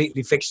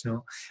completely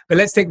fictional. But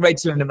let's take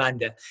Rachel and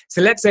Amanda.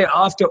 So let's say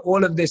after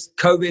all of this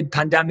COVID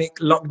pandemic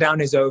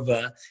lockdown is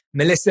over,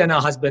 Melissa and her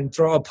husband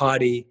throw a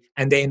party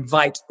and they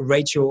invite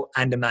Rachel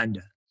and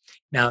Amanda.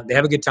 Now, they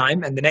have a good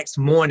time. And the next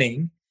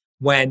morning,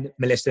 when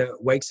Melissa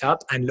wakes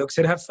up and looks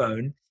at her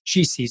phone,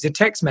 she sees a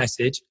text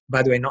message.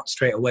 By the way, not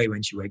straight away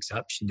when she wakes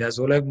up. She does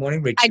all her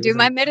morning rituals. I do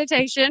my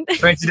meditation.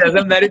 When she does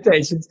her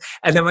meditations.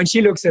 And then when she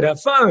looks at her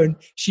phone,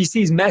 she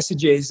sees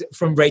messages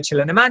from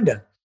Rachel and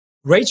Amanda.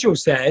 Rachel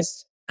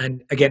says,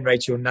 and again,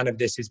 Rachel, none of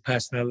this is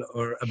personal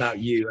or about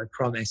you, I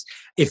promise,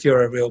 if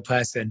you're a real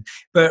person.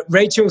 But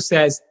Rachel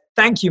says,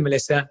 thank you,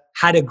 Melissa.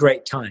 Had a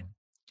great time.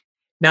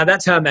 Now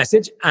that's her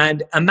message.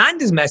 And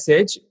Amanda's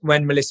message,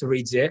 when Melissa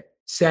reads it,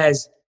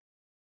 says,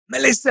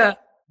 Melissa,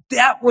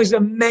 that was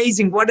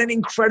amazing. What an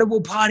incredible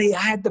party.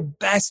 I had the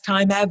best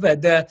time ever.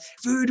 The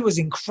food was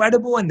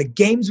incredible and the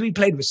games we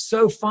played were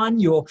so fun.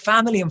 Your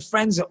family and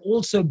friends are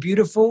all so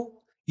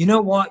beautiful. You know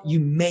what?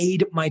 You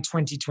made my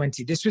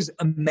 2020. This was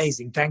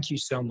amazing. Thank you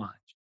so much.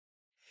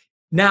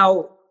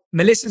 Now,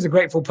 Melissa's a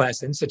grateful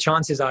person, so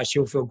chances are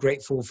she'll feel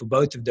grateful for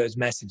both of those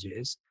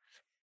messages.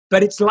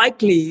 But it's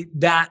likely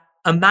that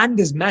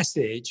Amanda's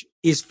message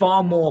is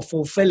far more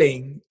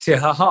fulfilling to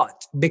her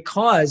heart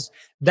because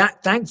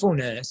that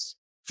thankfulness,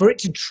 for it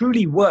to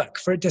truly work,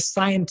 for it to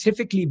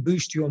scientifically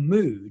boost your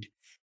mood,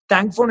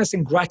 thankfulness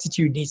and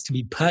gratitude needs to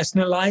be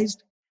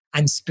personalized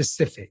and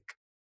specific.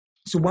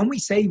 So when we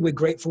say we're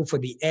grateful for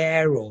the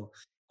air or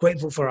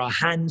grateful for our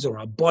hands or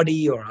our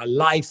body or our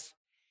life,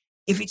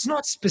 if it's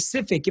not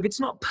specific, if it's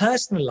not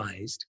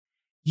personalized,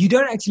 you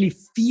don't actually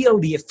feel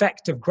the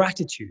effect of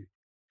gratitude.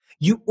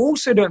 You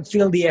also don't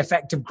feel the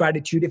effect of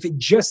gratitude if it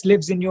just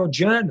lives in your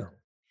journal.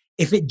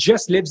 If it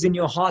just lives in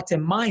your heart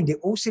and mind, it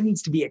also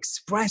needs to be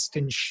expressed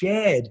and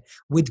shared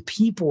with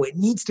people. It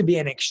needs to be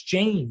an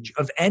exchange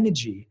of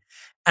energy.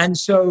 And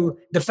so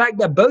the fact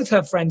that both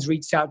her friends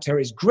reached out to her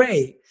is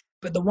great,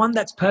 but the one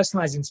that's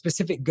personalized and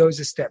specific goes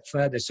a step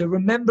further. So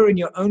remember in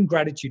your own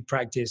gratitude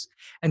practice.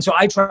 And so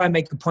I try and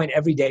make a point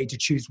every day to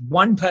choose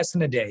one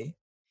person a day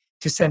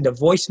to send a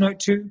voice note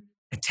to,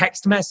 a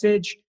text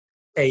message,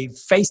 a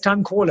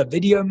FaceTime call, a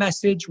video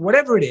message,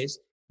 whatever it is,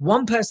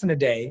 one person a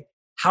day.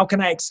 How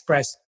can I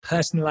express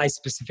personalized,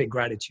 specific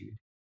gratitude?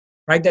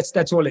 Right?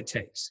 That's all it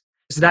takes.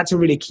 So that's a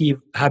really key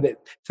habit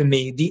for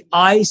me. The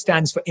I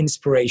stands for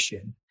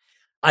inspiration.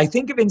 I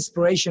think of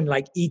inspiration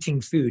like eating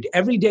food.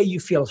 Every day you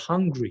feel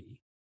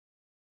hungry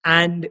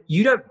and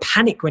you don't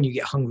panic when you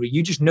get hungry.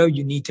 You just know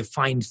you need to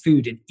find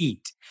food and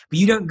eat. But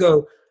you don't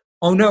go,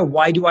 oh no,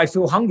 why do I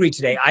feel hungry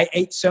today? I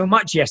ate so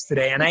much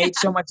yesterday and I ate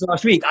so much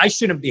last week. I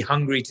shouldn't be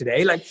hungry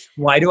today. Like,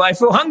 why do I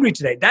feel hungry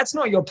today? That's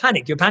not your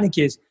panic. Your panic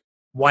is,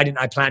 why didn't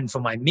I plan for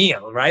my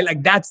meal, right?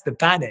 Like that's the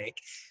panic.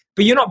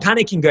 But you're not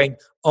panicking going,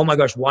 oh my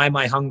gosh, why am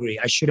I hungry?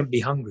 I shouldn't be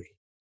hungry.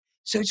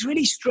 So it's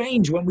really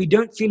strange when we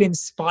don't feel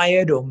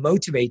inspired or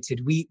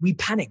motivated, we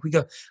panic. We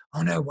go,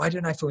 oh no, why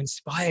don't I feel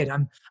inspired?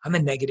 I'm a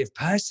negative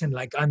person.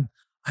 Like I'm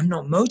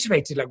not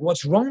motivated. Like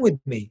what's wrong with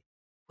me?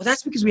 Well,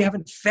 that's because we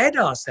haven't fed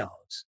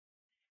ourselves.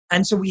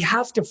 And so we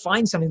have to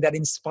find something that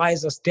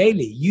inspires us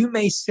daily. You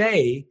may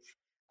say,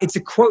 it's a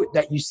quote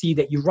that you see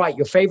that you write,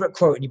 your favorite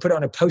quote, and you put it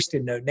on a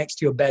Post-it note next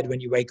to your bed when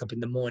you wake up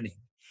in the morning.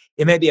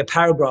 It may be a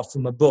paragraph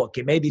from a book.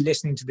 It may be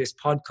listening to this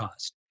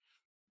podcast.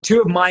 Two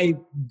of my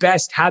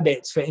best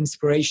habits for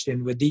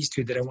inspiration were these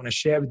two that I want to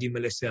share with you,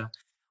 Melissa.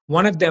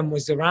 One of them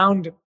was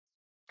around,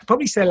 I'd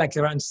probably say like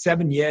around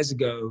 7 years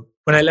ago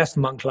when I left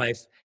monk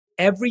life.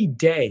 Every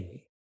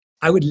day,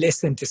 I would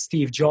listen to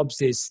Steve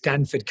Jobs'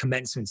 Stanford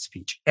commencement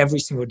speech every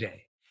single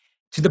day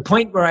to the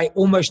point where I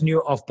almost knew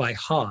it off by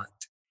heart.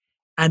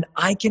 And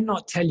I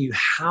cannot tell you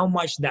how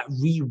much that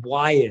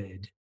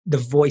rewired the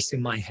voice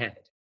in my head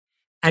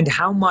and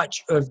how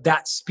much of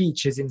that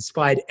speech has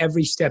inspired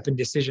every step and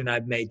decision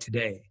I've made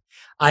today.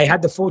 I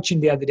had the fortune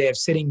the other day of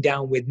sitting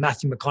down with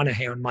Matthew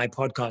McConaughey on my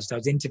podcast. I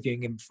was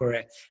interviewing him for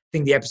it. I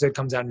think the episode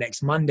comes out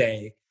next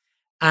Monday.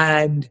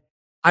 And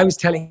I was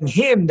telling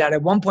him that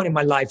at one point in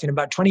my life, in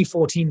about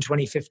 2014,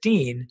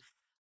 2015,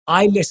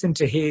 I listened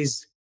to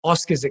his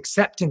Oscars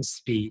acceptance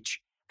speech,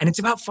 and it's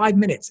about 5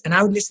 minutes. And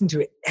I would listen to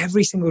it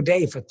every single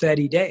day for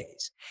 30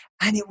 days.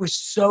 And it was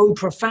so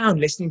profound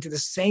listening to the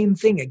same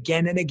thing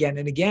again and again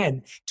and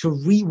again to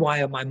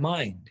rewire my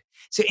mind.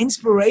 So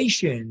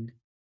inspiration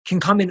can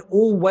come in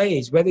all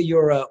ways, whether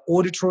you're an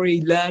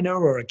auditory learner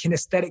or a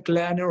kinesthetic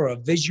learner or a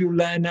visual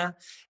learner.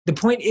 The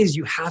point is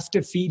you have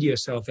to feed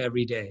yourself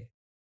every day.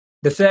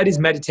 The third is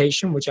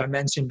meditation, which I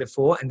mentioned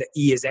before, and the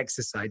E is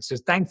exercise. So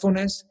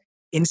thankfulness,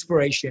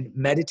 inspiration,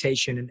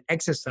 meditation, and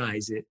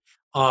exercise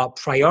are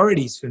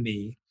priorities for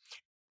me.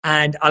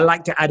 And I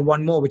like to add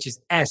one more, which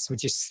is S,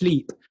 which is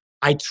sleep.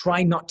 I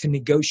try not to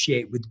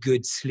negotiate with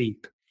good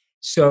sleep.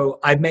 So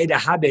I've made a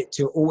habit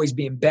to always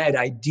be in bed,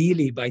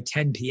 ideally by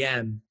 10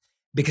 p.m.,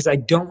 because I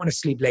don't want to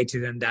sleep later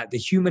than that. The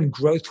human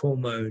growth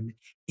hormone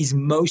is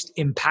most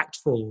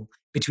impactful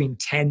between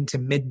 10 to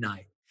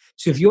midnight.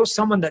 So if you're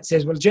someone that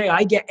says, well, Jay,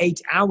 I get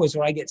 8 hours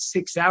or I get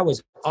 6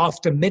 hours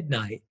after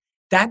midnight,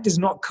 that does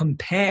not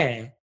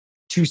compare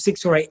to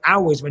 6 or 8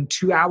 hours when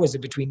 2 hours are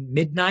between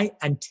midnight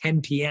and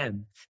 10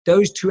 p.m.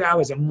 Those 2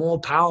 hours are more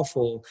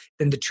powerful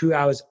than the 2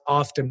 hours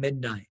after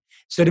midnight.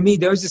 So to me,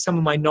 those are some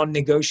of my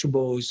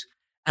non-negotiables.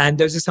 And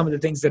those are some of the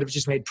things that have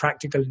just made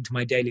practical into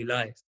my daily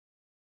life.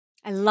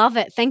 I love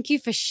it. Thank you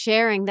for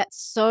sharing.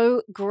 That's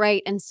so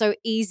great and so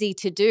easy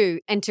to do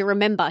and to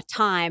remember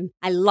time.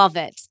 I love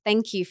it.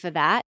 Thank you for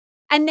that.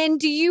 And then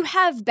do you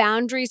have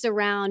boundaries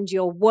around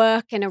your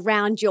work and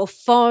around your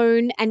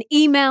phone and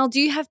email? Do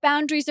you have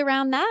boundaries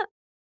around that?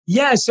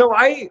 Yeah, so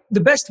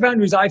the best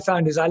boundaries I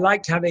found is I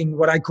liked having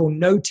what I call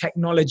no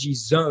technology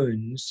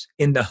zones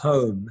in the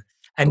home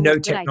and Oh, no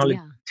good technology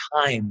idea.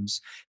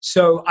 times.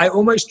 So I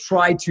almost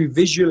try to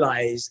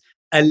visualize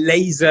a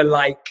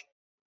laser-like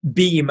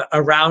beam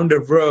around a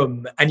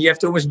room, and you have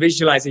to almost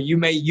visualize it. You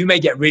may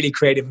get really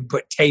creative and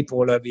put tape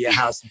all over your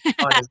house.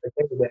 But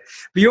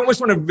you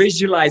almost want to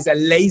visualize a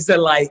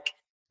laser-like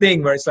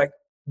thing where it's like,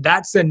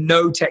 that's a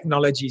no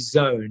technology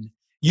zone.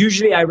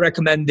 Usually I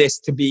recommend this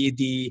to be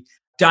the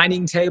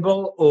dining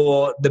table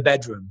or the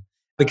bedroom,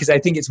 because I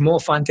think it's more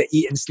fun to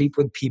eat and sleep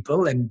with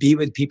people and be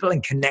with people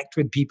and connect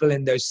with people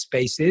in those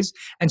spaces.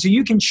 And so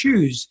you can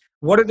choose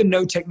what are the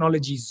no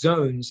technology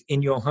zones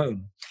in your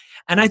home.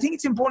 And I think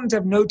it's important to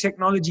have no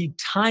technology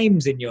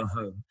times in your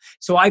home.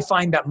 So I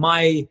find that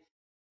my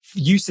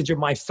usage of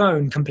my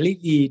phone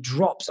completely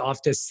drops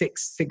after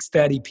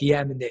 6:30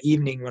 p.m. in the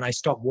evening when I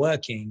stop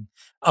working,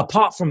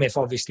 apart from if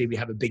obviously we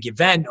have a big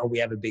event or we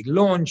have a big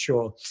launch,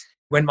 or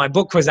when my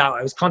book was out,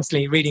 I was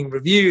constantly reading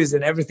reviews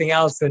and everything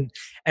else and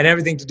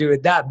everything to do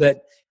with that.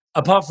 But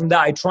apart from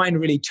that, I try and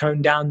really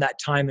tone down that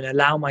time and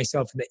allow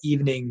myself in the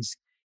evenings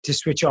to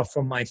switch off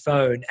from my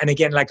phone. And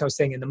again, like I was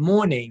saying, in the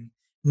morning,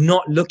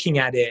 not looking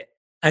at it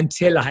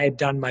until I had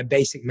done my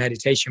basic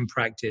meditation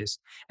practice.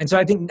 And so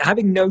I think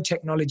having no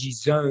technology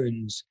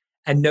zones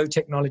and no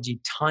technology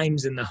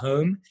times in the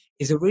home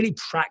is a really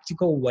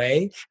practical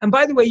way. And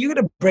by the way, you're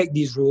going to break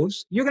these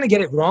rules. You're going to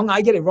get it wrong.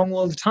 I get it wrong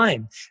all the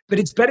time. But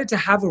it's better to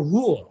have a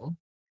rule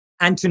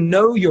and to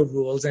know your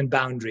rules and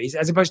boundaries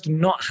as opposed to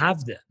not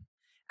have them.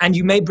 And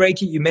you may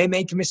break it, you may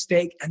make a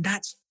mistake, and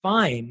that's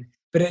fine.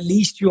 But at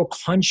least you're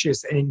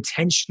conscious and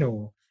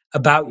intentional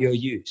about your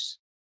use.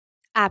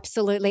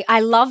 Absolutely. I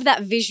love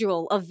that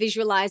visual of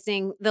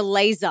visualizing the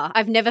laser.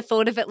 I've never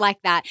thought of it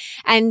like that.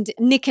 And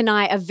Nick and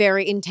I are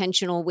very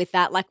intentional with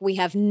that. Like, we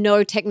have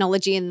no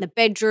technology in the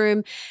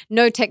bedroom,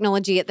 no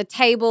technology at the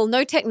table,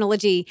 no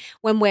technology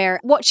when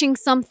we're watching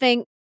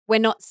something. We're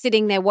not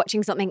sitting there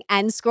watching something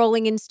and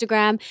scrolling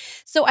Instagram.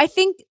 So I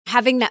think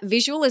having that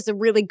visual is a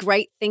really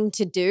great thing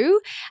to do.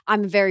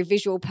 I'm a very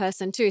visual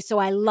person too. So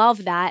I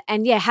love that.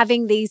 And yeah,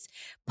 having these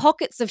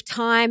pockets of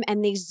time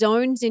and these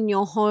zones in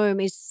your home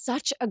is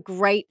such a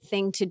great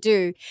thing to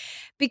do,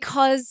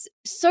 because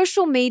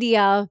social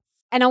media,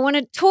 and I want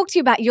to talk to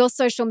you about your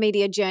social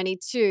media journey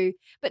too,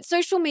 but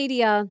social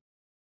media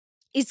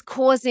is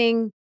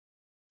causing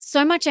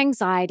so much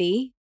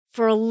anxiety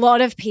for a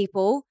lot of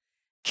people,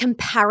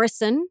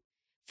 comparison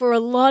for a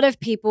lot of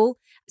people,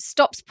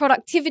 stops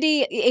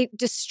productivity, it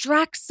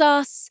distracts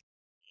us.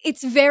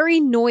 It's very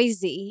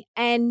noisy.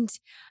 And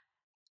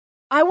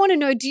I want to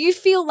know, do you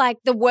feel like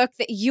the work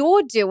that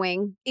you're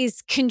doing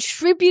is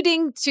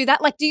contributing to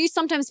that? Like, do you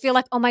sometimes feel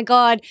like, oh my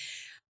God,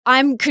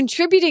 I'm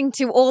contributing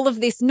to all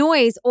of this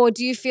noise? Or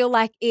do you feel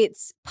like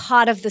it's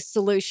part of the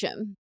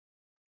solution?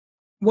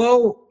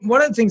 Well,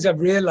 one of the things I've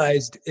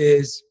realized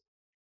is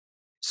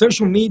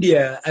social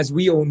media, as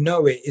we all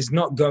know it, is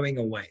not going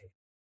away.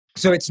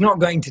 So it's not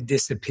going to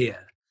disappear.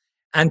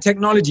 And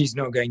technology is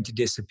not going to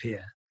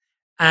disappear.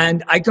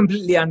 And I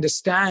completely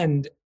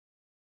understand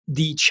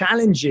the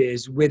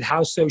challenges with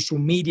how social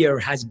media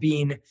has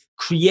been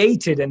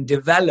created and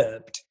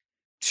developed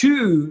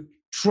to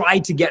try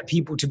to get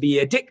people to be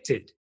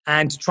addicted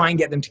and to try and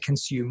get them to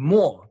consume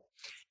more.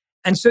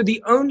 And so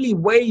the only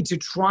way to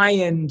try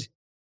and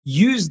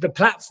use the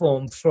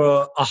platform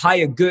for a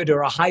higher good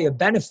or a higher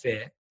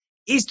benefit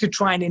is to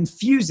try and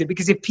infuse it.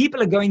 Because if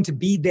people are going to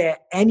be there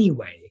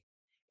anyway,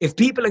 if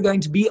people are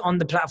going to be on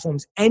the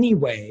platforms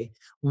anyway,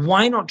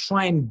 why not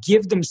try and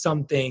give them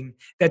something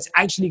that's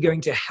actually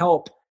going to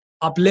help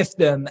uplift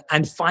them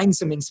and find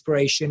some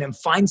inspiration and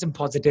find some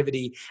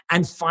positivity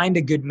and find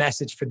a good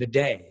message for the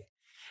day?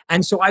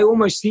 And so I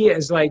almost see it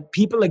as like,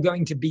 people are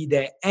going to be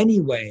there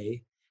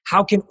anyway.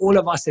 How can all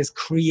of us as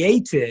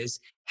creators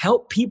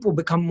help people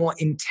become more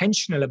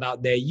intentional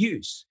about their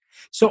use?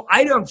 So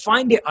I don't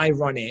find it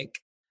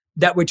ironic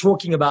that we're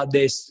talking about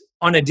this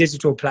on a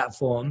digital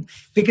platform,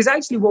 because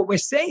actually what we're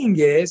saying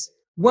is,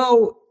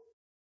 well,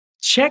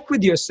 check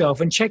with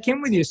yourself and check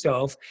in with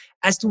yourself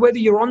as to whether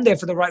you're on there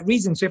for the right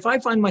reason. So if I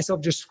find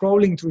myself just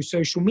scrolling through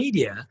social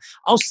media,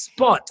 I'll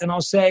spot and I'll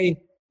say,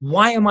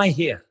 why am I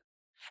here?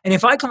 And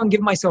if I can't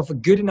give myself a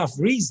good enough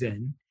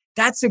reason,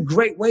 that's a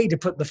great way to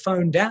put the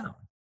phone down.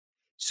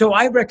 So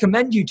I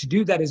recommend you to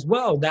do that as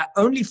well, that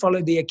only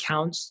follow the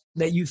accounts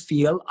that you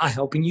feel are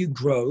helping you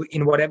grow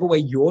in whatever way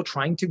you're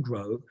trying to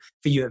grow.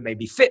 For you, it may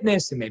be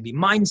fitness, it may be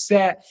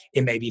mindset,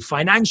 it may be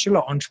financial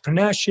or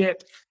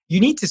entrepreneurship. You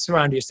need to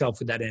surround yourself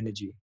with that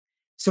energy.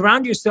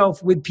 Surround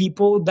yourself with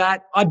people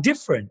that are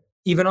different,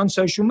 even on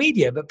social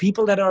media, but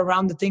people that are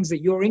around the things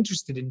that you're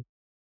interested in.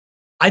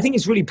 I think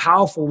it's really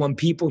powerful when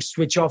people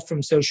switch off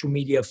from social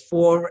media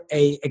for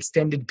a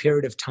extended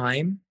period of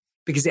time,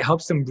 because it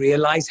helps them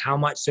realize how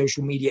much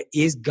social media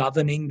is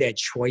governing their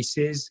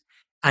choices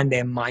and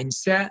their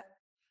mindset.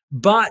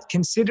 But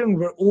considering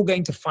we're all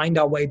going to find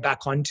our way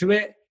back onto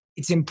it,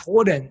 it's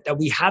important that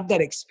we have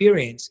that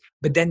experience,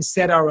 but then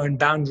set our own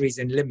boundaries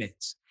and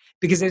limits.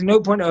 Because there's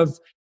no point of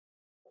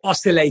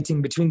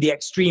oscillating between the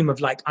extreme of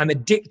like, I'm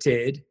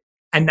addicted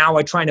and now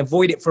I try and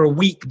avoid it for a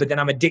week, but then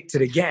I'm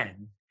addicted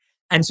again.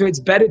 And so it's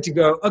better to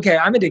go, okay,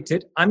 I'm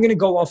addicted. I'm going to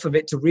go off of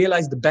it to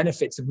realize the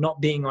benefits of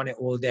not being on it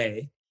all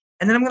day.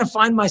 And then I'm going to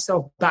find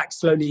myself back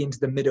slowly into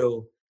the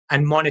middle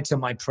and monitor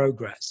my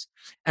progress.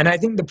 And I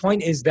think the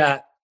point is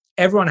that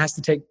everyone has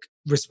to take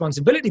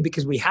responsibility,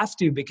 because we have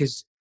to,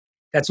 because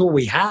that's all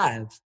we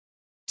have,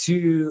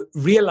 to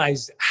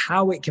realize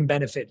how it can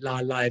benefit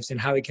our lives and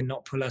how it can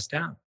not pull us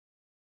down.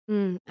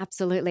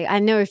 Absolutely. I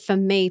know for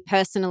me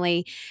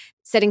personally,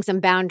 setting some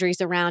boundaries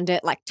around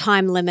it, like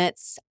time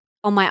limits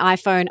on my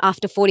iPhone,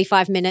 after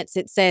 45 minutes,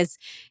 it says,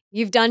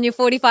 you've done your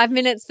 45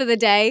 minutes for the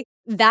day.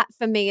 That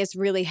for me is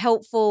really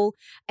helpful.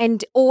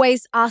 And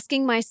always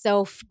asking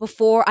myself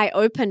before I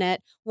open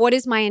it, what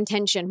is my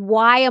intention?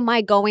 Why am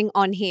I going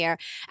on here?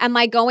 Am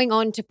I going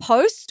on to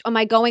post? Am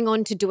I going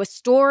on to do a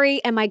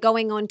story? Am I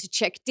going on to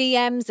check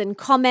DMs and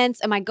comments?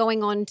 Am I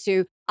going on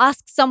to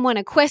ask someone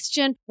a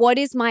question? What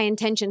is my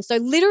intention? So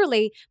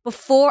literally,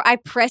 before I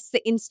press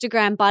the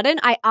Instagram button,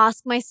 I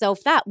ask myself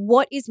that,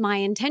 what is my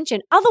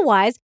intention?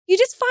 Otherwise, you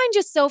just find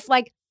yourself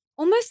like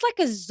almost like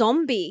a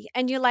zombie,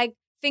 and you're like,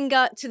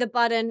 finger to the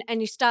button and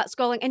you start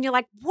scrolling and you're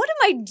like, what am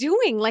I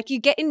doing? Like, you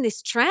get in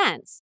this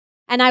trance.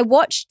 And I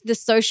watched The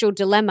Social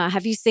Dilemma.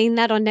 Have you seen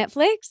that on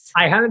Netflix?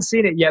 I haven't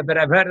seen it yet, but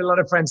I've heard a lot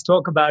of friends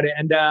talk about it.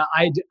 And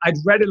I'd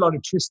read a lot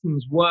of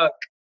Tristan's work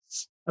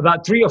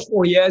about 3 or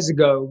 4 years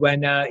ago,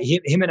 when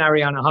him and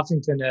Ariana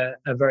Huffington are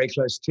very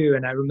close too.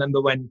 And I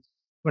remember when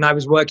I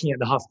was working at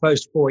the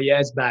HuffPost 4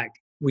 years back,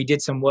 we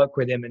did some work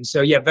with him. And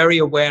so, yeah, very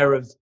aware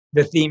of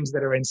the themes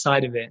that are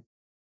inside of it.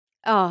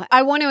 Oh,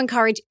 I want to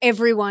encourage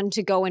everyone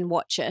to go and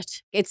watch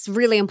it. It's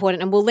really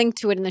important, and we'll link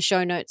to it in the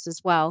show notes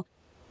as well.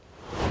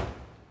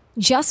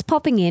 Just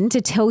popping in to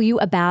tell you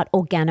about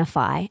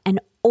Organifi, an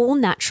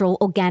all-natural,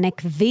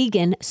 organic,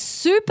 vegan,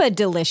 super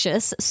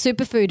delicious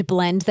superfood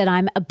blend that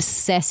I'm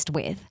obsessed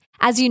with.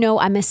 As you know,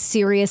 I'm a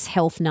serious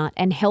health nut,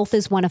 and health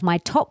is one of my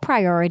top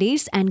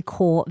priorities and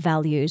core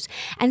values,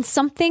 and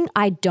something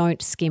I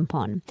don't skimp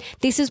on.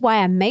 This is why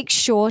I make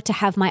sure to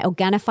have my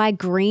Organifi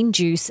green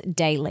juice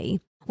daily.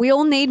 We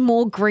all need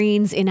more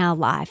greens in our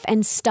life,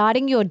 and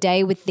starting your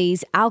day with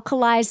these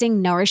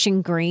alkalizing,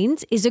 nourishing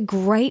greens is a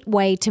great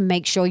way to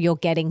make sure you're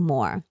getting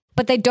more.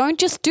 But they don't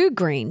just do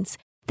greens.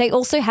 They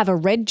also have a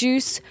red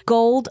juice,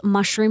 gold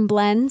mushroom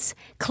blends,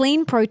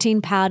 clean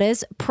protein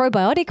powders,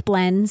 probiotic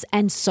blends,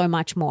 and so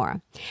much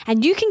more.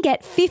 And you can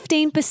get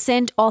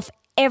 15% off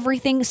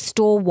everything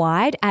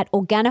store-wide at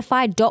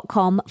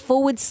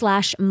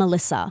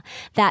Organifi.com/Melissa.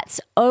 That's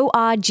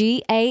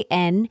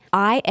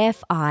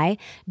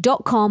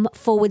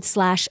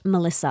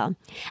Organifi.com/Melissa.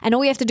 And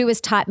all you have to do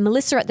is type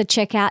Melissa at the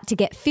checkout to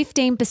get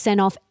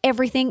 15% off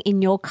everything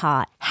in your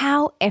cart.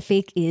 How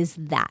epic is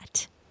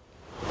that?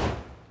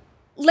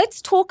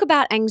 Let's talk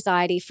about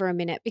anxiety for a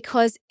minute,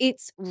 because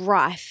it's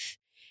rife.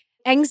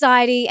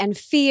 Anxiety and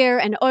fear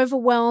and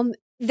overwhelm,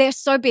 they're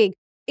so big.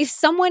 If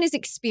someone is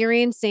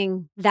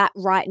experiencing that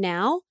right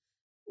now,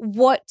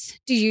 what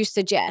do you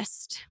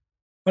suggest?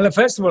 Well,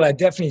 first of all, I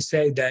definitely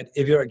say that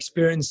if you're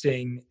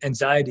experiencing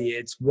anxiety,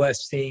 it's worth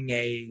seeing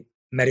a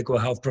medical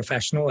health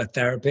professional, a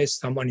therapist,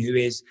 someone who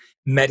is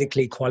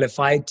medically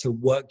qualified to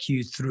work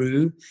you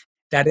through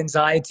that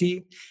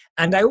anxiety.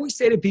 And I always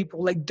say to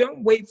people, like,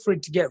 don't wait for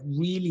it to get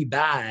really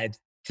bad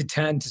to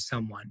turn to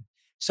someone.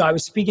 So I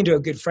was speaking to a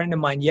good friend of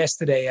mine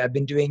yesterday. I've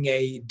been doing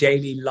a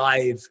daily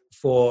live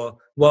for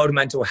World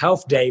Mental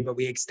Health Day, but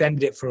we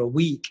extended it for a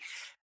week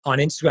on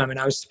Instagram. And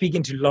I was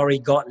speaking to Lori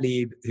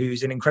Gottlieb,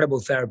 who's an incredible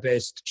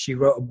therapist. She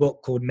wrote a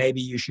book called Maybe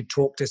You Should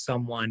Talk to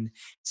Someone.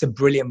 It's a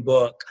brilliant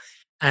book.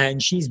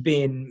 And she's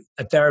been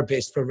a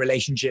therapist for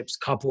relationships,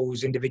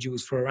 couples,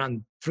 individuals for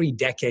around 3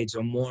 decades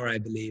or more, I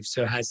believe.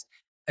 So has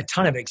a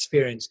ton of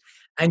experience.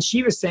 And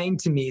she was saying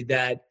to me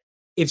that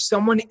if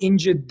someone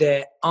injured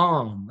their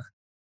arm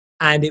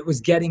and it was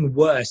getting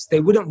worse,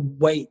 they wouldn't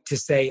wait to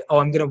say, oh,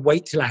 I'm going to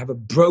wait till I have a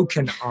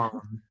broken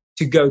arm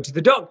to go to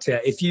the doctor.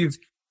 If you've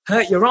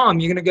hurt your arm,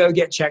 you're going to go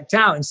get checked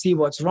out and see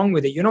what's wrong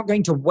with it. You're not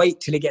going to wait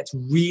till it gets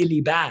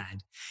really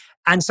bad.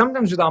 And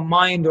sometimes with our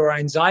mind or our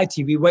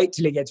anxiety, we wait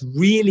till it gets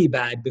really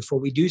bad before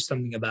we do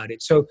something about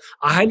it. So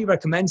I highly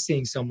recommend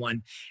seeing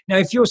someone. Now,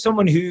 if you're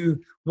someone who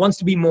wants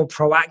to be more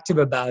proactive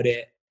about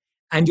it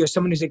and you're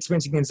someone who's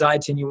experiencing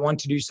anxiety and you want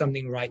to do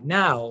something right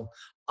now,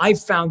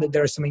 I've found that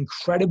there are some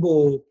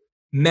incredible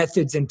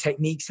methods and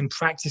techniques and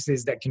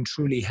practices that can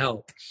truly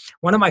help.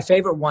 One of my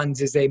favorite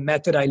ones is a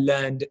method I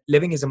learned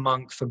living as a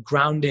monk for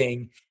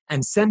grounding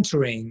and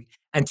centering.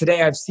 And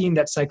today I've seen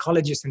that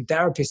psychologists and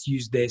therapists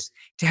use this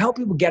to help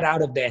people get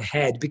out of their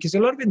head, because a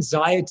lot of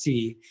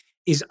anxiety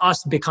is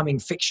us becoming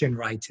fiction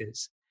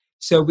writers.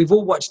 So we've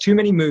all watched too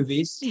many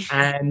movies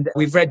and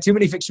we've read too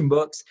many fiction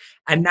books.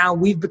 And now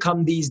we've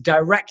become these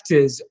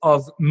directors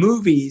of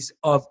movies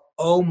of,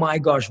 oh my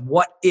gosh,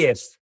 what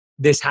if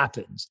this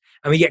happens?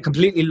 And we get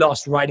completely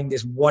lost writing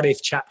this what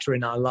if chapter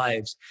in our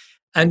lives.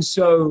 And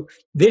so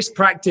this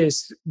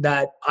practice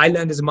that I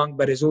learned as a monk,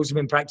 but has also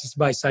been practiced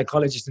by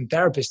psychologists and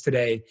therapists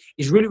today,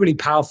 is really, really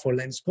powerful.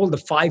 And it's called the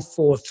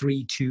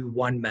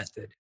 5-4-3-2-1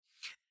 method.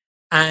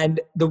 And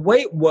the way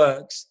it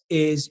works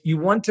is you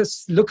want to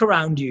look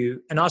around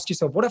you and ask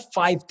yourself, what are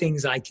 5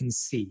 things I can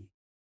see?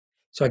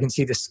 So I can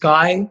see the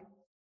sky,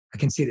 I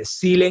can see the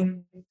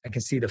ceiling, I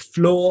can see the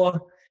floor,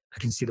 I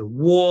can see the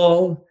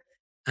wall,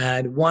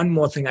 and one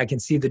more thing, I can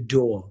see the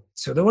door.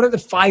 So what are the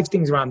 5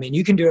 things around me? And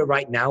you can do it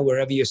right now,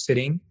 wherever you're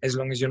sitting, as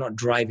long as you're not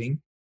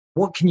driving.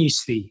 What can you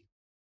see?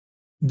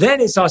 Then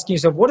it's asking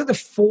yourself, what are the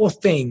 4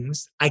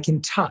 things I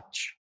can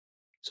touch?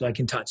 So I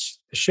can touch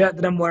the shirt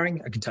that I'm wearing.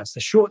 I can touch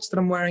the shorts that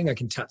I'm wearing. I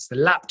can touch the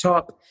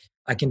laptop.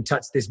 I can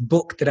touch this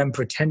book that I'm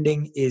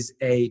pretending is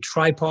a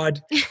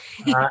tripod.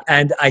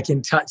 And I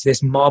can touch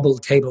this marble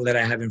table that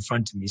I have in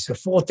front of me. So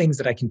 4 things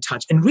that I can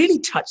touch, and really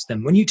touch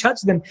them. When you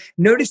touch them,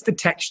 notice the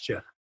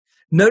texture.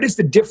 Notice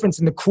the difference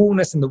in the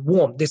coolness and the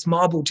warmth. This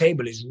marble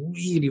table is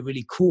really,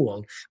 really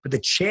cool, but the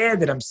chair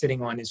that I'm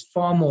sitting on is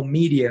far more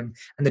medium,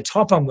 and the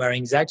top I'm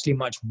wearing is actually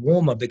much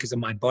warmer because of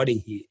my body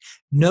heat.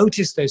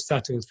 Notice those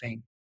subtle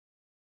things.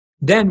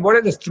 Then what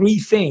are the 3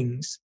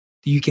 things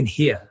that you can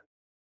hear?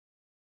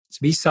 So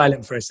be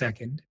silent for a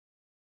second.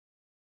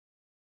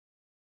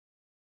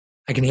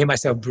 I can hear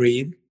myself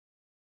breathe.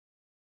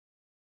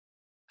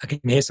 I can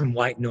hear some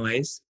white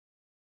noise.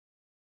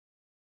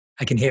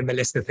 I can hear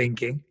Melissa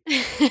thinking.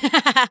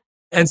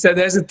 And so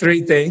those are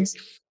 3 things.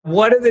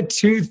 What are the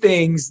 2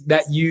 things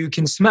that you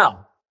can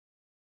smell?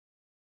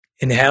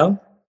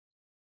 Inhale.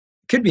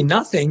 Could be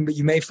nothing, but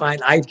you may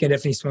find I can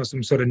definitely smell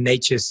some sort of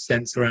nature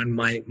sense around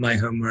my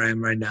home where I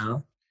am right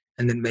now.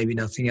 And then maybe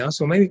nothing else.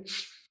 Or maybe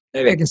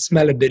I can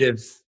smell a bit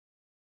of,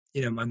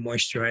 my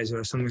moisturizer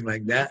or something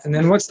like that. And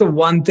then what's the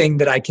one thing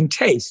that I can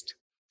taste?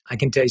 I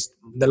can taste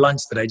the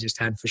lunch that I just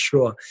had for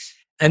sure.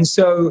 And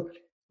so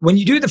when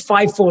you do the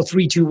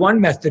 5-4-3-2-1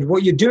 method,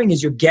 what you're doing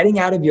is you're getting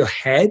out of your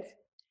head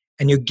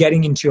and you're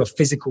getting into your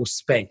physical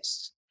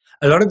space.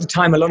 A lot of the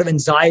time, a lot of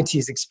anxiety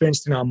is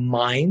experienced in our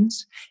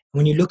minds.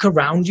 When you look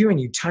around you and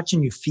you touch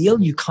and you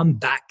feel, you come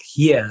back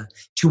here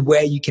to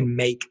where you can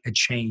make a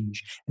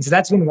change. And so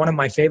that's been one of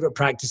my favorite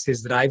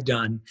practices that I've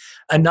done.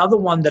 Another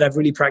one that I've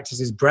really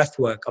practiced is breath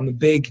work. I'm a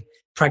big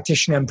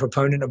practitioner and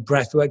proponent of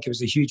breath work. It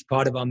was a huge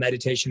part of our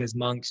meditation as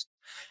monks.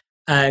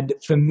 And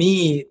for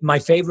me, my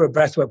favorite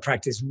breathwork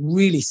practice,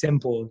 really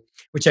simple,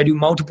 which I do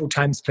multiple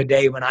times per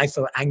day when I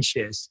feel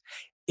anxious,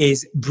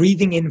 is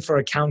breathing in for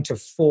a count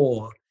of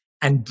 4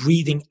 and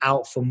breathing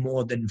out for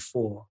more than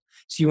 4.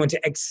 So you want to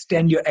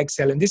extend your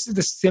exhale. And this is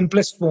the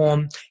simplest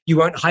form. You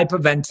won't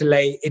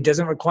hyperventilate. It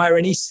doesn't require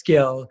any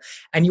skill.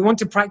 And you want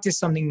to practice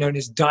something known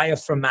as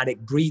diaphragmatic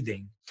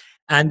breathing.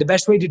 And the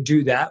best way to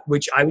do that,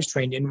 which I was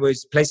trained in,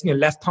 was placing your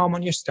left palm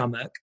on your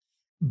stomach,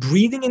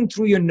 breathing in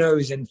through your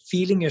nose and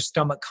feeling your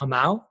stomach come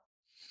out,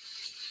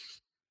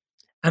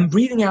 and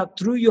breathing out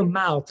through your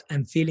mouth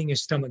and feeling your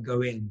stomach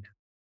go in.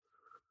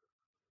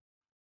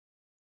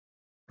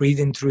 Breathe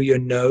in through your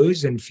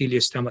nose and feel your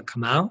stomach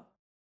come out.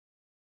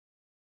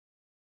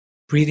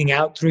 Breathing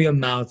out through your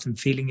mouth and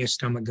feeling your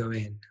stomach go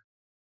in.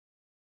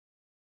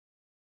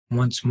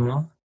 Once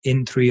more,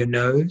 in through your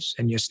nose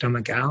and your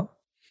stomach out.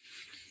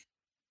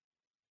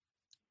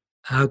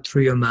 Out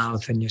through your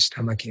mouth and your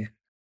stomach in.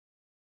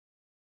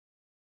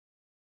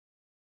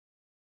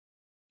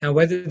 Now,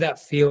 whether that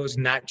feels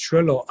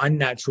natural or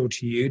unnatural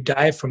to you,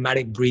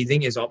 diaphragmatic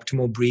breathing is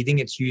optimal breathing.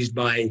 It's used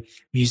by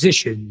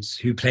musicians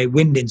who play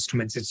wind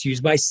instruments. It's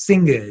used by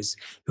singers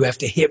who have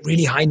to hit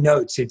really high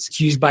notes. It's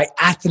used by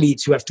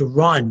athletes who have to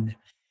run.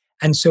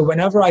 And so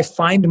whenever I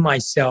find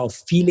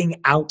myself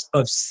feeling out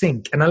of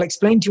sync, and I'll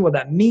explain to you what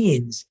that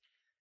means,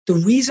 the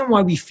reason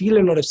why we feel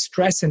a lot of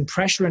stress and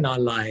pressure in our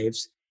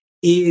lives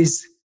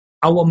is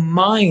our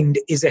mind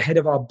is ahead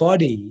of our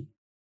body,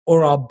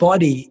 or our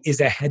body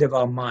is ahead of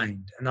our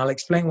mind. And I'll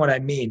explain what I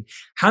mean.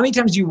 How many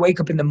times do you wake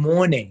up in the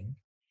morning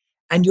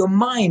and your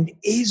mind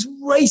is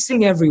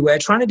racing everywhere,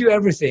 trying to do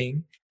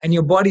everything, and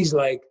your body's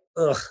like,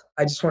 ugh,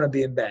 I just want to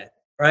be in bed,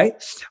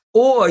 right?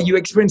 Or you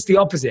experience the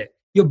opposite.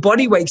 Your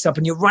body wakes up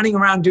and you're running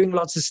around doing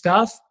lots of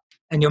stuff,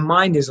 and your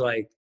mind is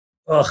like,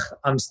 ugh,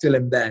 I'm still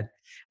in bed.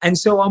 And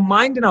so our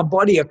mind and our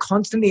body are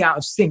constantly out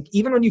of sync.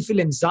 Even when you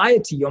feel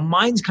anxiety, your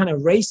mind's kind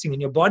of racing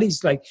and your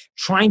body's like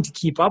trying to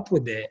keep up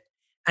with it.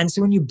 And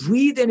so when you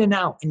breathe in and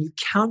out and you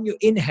count your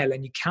inhale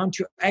and you count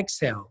your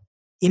exhale,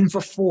 in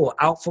for 4,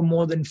 out for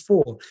more than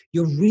 4.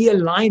 You're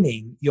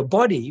realigning your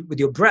body with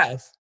your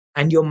breath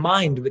and your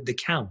mind with the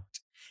count.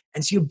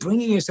 And so you're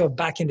bringing yourself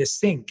back into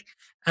sync.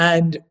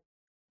 And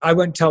I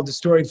won't tell the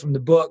story from the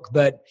book,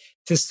 but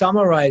to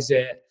summarize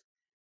it,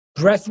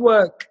 breath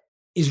work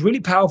is really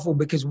powerful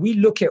because we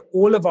look at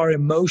all of our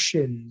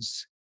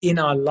emotions in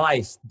our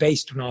life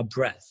based on our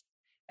breath.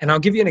 And I'll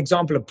give you an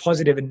example of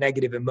positive and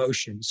negative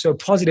emotions. So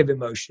positive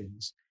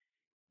emotions,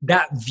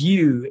 that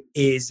view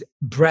is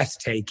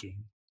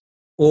breathtaking,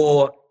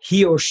 or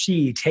he or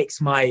she takes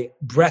my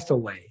breath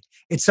away.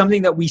 It's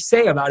something that we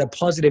say about a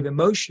positive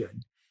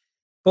emotion.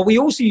 But we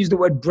also use the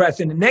word breath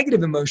in a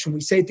negative emotion.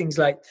 We say things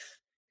like,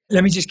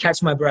 let me just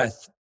catch my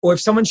breath. Or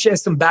if someone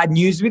shares some bad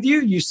news with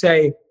you, you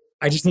say,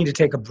 I just need to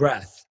take a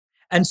breath.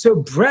 And so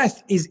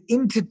breath is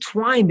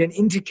intertwined and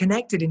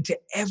interconnected into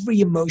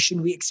every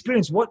emotion we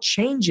experience. What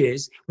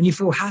changes when you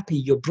feel happy?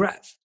 Your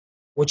breath.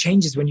 What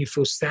changes when you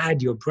feel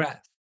sad? Your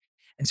breath.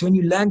 And so when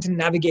you learn to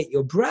navigate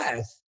your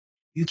breath,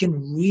 you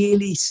can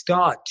really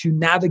start to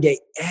navigate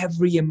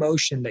every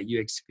emotion that you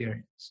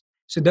experience.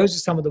 So those are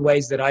some of the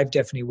ways that I've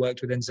definitely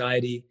worked with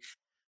anxiety.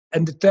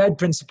 And the third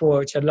principle,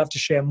 which I'd love to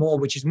share more,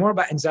 which is more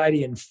about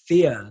anxiety and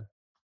fear,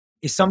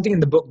 is something in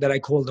the book that I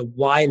call the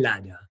why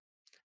ladder.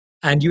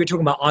 And you were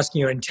talking about asking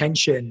your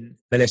intention,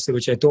 Melissa,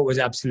 which I thought was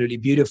absolutely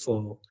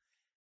beautiful.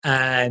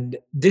 And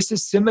this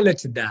is similar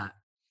to that.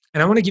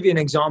 And I want to give you an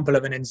example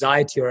of an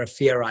anxiety or a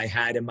fear I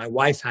had and my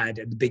wife had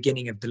at the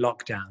beginning of the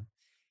lockdown.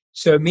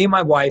 So me and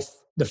my wife,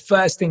 the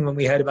first thing when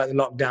we heard about the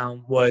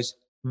lockdown was,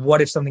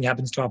 what if something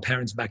happens to our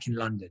parents back in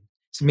London?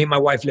 So me and my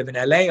wife live in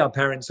LA. Our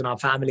parents and our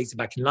families are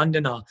back in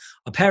London. Our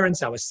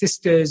parents, our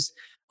sisters,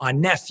 our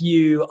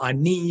nephew, our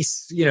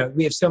niece,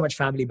 we have so much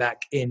family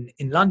back in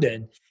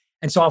London.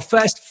 And so our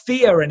first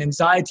fear and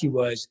anxiety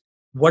was,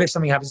 what if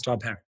something happens to our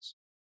parents?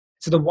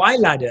 So the why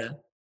ladder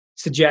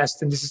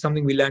suggests, and this is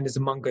something we learned as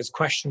a monk as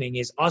questioning,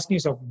 is asking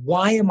yourself,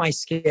 why am I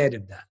scared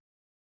of that?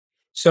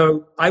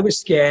 So I was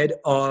scared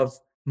of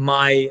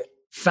my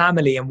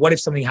family and what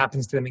if something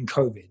happens to them in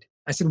COVID?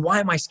 I said,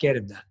 why am I scared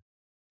of that?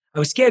 I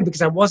was scared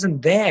because I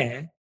wasn't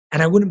there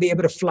and I wouldn't be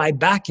able to fly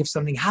back if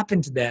something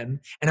happened to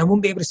them and I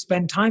wouldn't be able to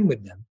spend time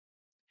with them.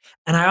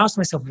 And I asked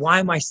myself, why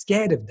am I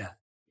scared of that?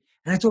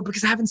 And I thought,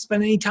 because I haven't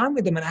spent any time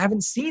with them and I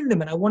haven't seen them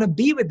and I want to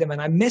be with them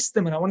and I miss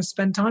them and I want to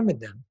spend time with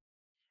them.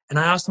 And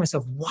I asked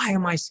myself, why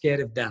am I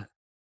scared of that?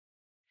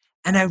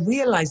 And I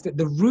realized that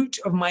the root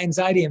of my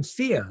anxiety and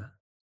fear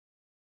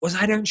was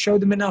I don't show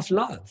them enough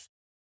love.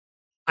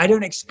 I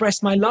don't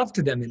express my love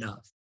to them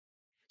enough.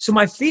 So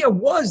my fear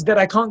was that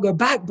I can't go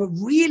back. But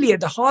really at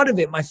the heart of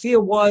it, my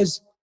fear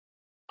was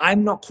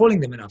I'm not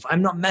calling them enough.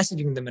 I'm not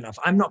messaging them enough.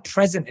 I'm not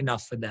present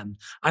enough for them.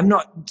 I'm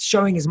not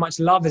showing as much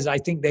love as I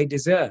think they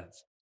deserve.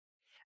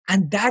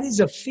 And that is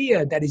a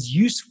fear that is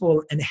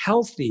useful and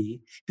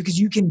healthy because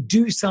you can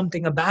do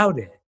something about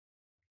it.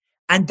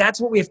 And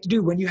that's what we have to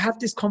do. When you have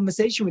this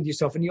conversation with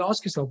yourself and you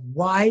ask yourself,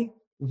 why?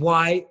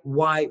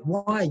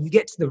 You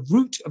get to the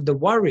root of the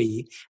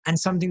worry and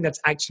something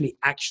that's actually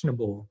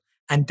actionable.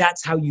 And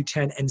that's how you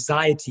turn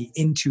anxiety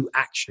into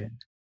action.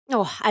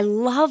 Oh, I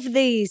love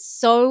these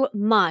so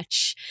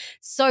much.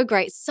 So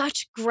great.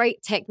 Such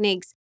great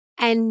techniques.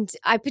 And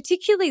I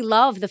particularly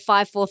love the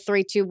 5, 4,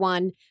 3, 2,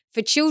 1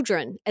 for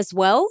children as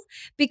well,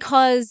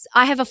 because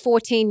I have a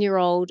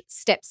 14-year-old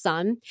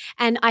stepson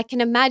and I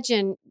can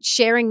imagine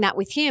sharing that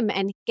with him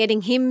and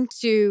getting him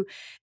to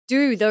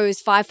do those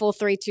 5, 4,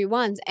 3, 2,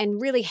 1s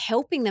and really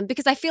helping them,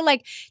 because I feel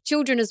like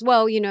children as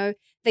well, the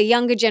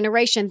younger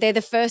generation, they're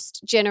the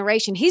first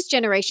generation, his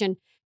generation,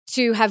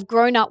 to have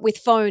grown up with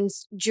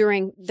phones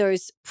during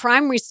those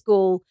primary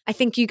school, I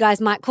think you guys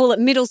might call it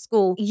middle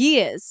school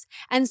years.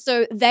 And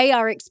so they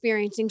are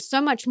experiencing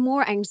so much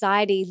more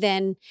anxiety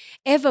than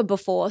ever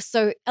before.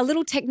 So a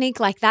little technique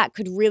like that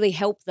could really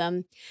help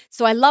them.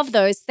 So I love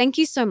those. Thank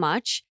you so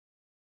much.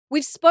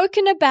 We've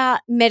spoken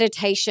about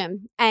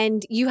meditation,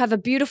 and you have a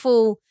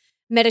beautiful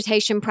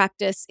meditation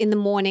practice in the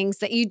mornings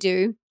that you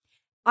do.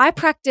 I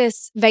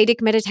practice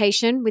Vedic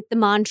meditation with the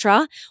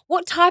mantra.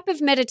 What type of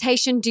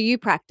meditation do you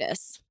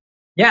practice?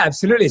 Yeah,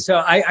 absolutely.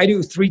 So I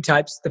do 3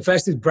 types. The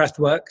first is breath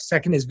work.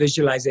 Second is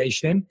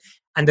visualization.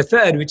 And the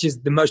third, which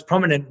is the most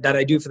prominent that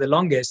I do for the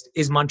longest,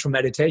 is mantra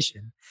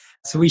meditation.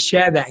 So we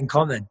share that in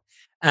common.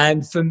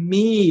 And for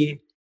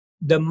me,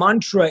 the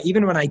mantra,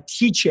 even when I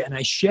teach it and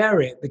I share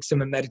it, because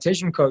I'm a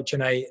meditation coach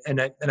and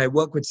I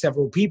work with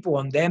several people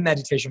on their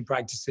meditation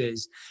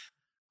practices,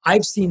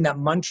 I've seen that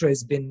mantra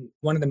has been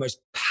one of the most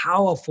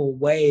powerful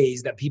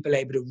ways that people are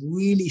able to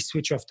really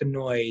switch off the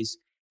noise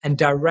and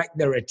direct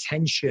their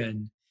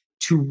attention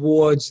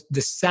towards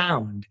the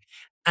sound.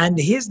 And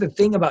here's the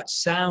thing about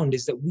sound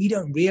is that we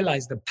don't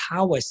realize the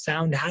power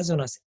sound has on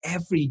us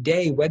every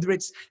day, whether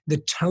it's the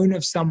tone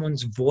of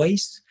someone's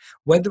voice,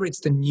 whether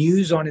it's the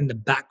news on in the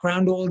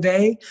background all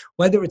day,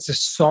 whether it's a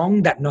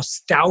song that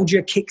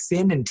nostalgia kicks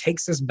in and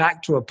takes us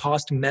back to a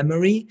past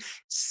memory.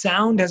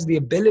 Sound has the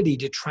ability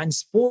to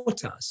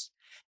transport us.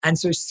 And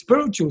so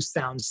spiritual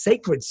sound,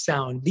 sacred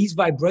sound, these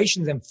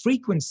vibrations and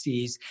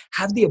frequencies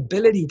have the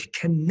ability to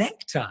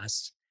connect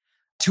us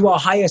to our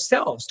higher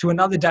selves, to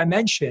another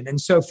dimension. And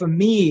so for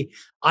me,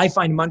 I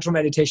find mantra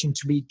meditation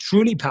to be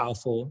truly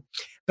powerful.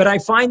 But I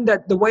find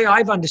that the way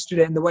I've understood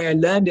it and the way I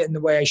learned it and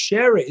the way I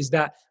share it is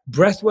that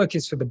breath work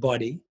is for the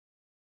body,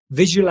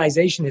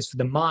 visualization is for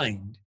the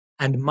mind,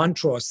 and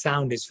mantra or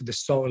sound is for the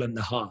soul and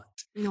the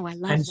heart. No, I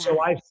love And that.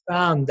 so I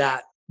found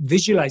that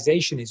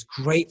visualization is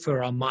great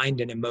for our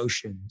mind and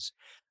emotions.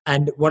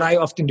 And what I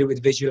often do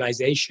with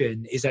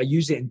visualization is I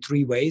use it in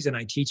three ways, and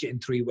I teach it in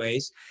three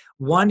ways.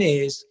 One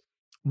is,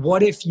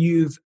 what if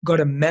you've got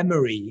a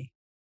memory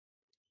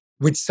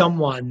with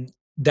someone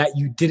that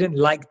you didn't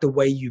like the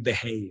way you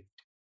behaved,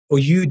 or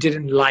you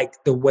didn't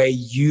like the way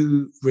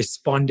you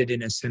responded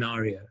in a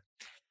scenario?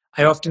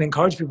 I often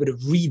encourage people to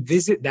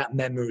revisit that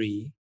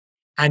memory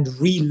and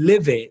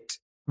relive it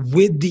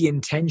with the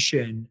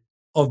intention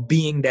of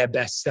being their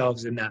best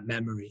selves in that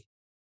memory.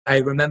 I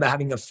remember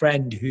having a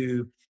friend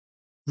who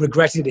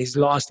regretted his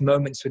last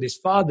moments with his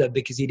father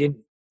because it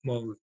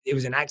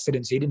was an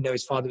accident, so he didn't know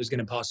his father was going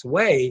to pass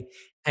away.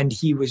 And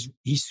he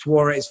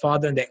swore at his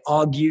father, and they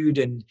argued,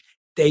 and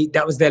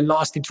that was their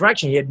last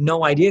interaction. He had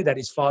no idea that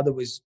his father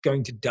was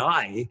going to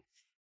die.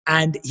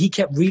 And he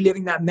kept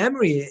reliving that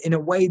memory in a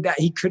way that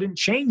he couldn't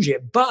change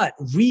it, but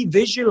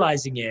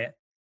revisualizing it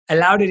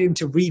allowed him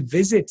to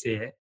revisit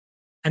it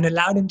and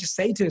allowed him to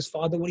say to his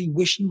father what he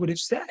wished he would have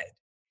said.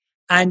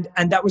 And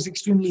that was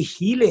extremely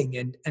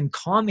healing and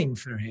calming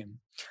for him.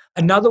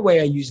 Another way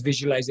I use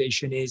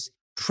visualization is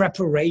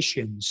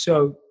preparation.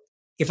 So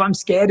if I'm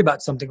scared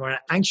about something or I'm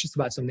anxious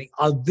about something,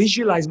 I'll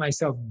visualize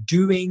myself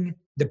doing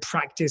the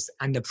practice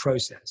and the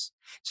process.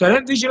 So I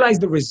don't visualize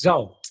the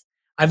result.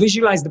 I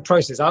visualize the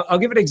process. I'll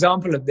give an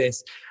example of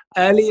this.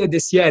 Earlier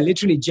this year,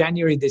 literally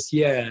January this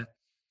year,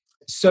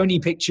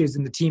 Sony Pictures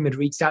and the team had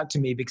reached out to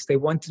me because they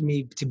wanted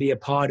me to be a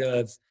part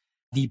of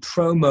the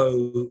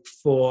promo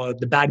for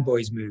the Bad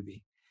Boys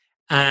movie.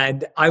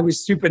 And I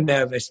was super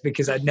nervous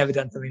because I'd never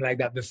done something like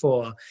that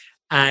before.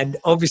 And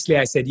obviously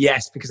I said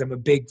yes because I'm a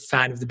big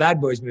fan of the Bad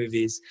Boys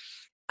movies.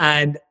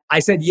 And I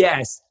said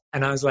yes.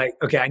 And I was like,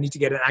 okay, I need to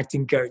get an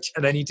acting coach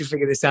and I need to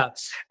figure this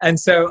out. And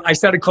so I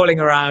started calling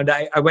around.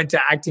 I went to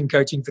acting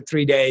coaching for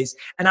 3 days,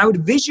 and I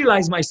would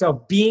visualize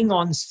myself being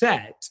on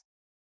set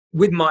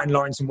with Martin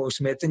Lawrence and Will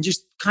Smith and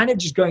just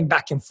going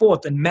back and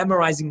forth and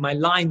memorizing my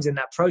lines in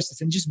that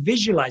process and just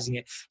visualizing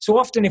it. So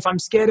often if I'm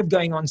scared of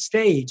going on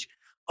stage,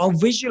 I'll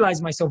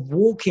visualize myself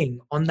walking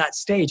on that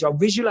stage. I'll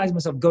visualize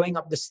myself going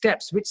up the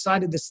steps. Which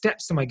side of the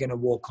steps am I going to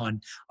walk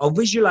on? I'll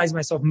visualize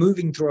myself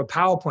moving through a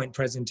PowerPoint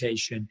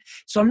presentation.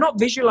 So I'm not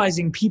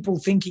visualizing people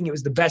thinking it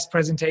was the best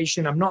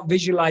presentation. I'm not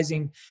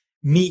visualizing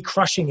me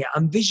crushing it.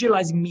 I'm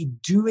visualizing me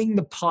doing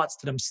the parts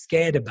that I'm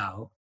scared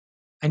about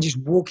and just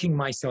walking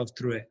myself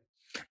through it.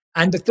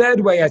 And the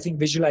third way I think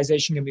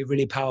visualization can be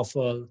really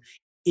powerful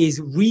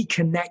is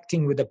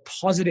reconnecting with a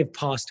positive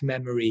past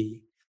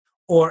memory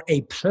or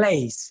a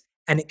place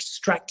and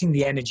extracting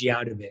the energy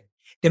out of it.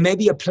 There may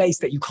be a place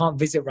that you can't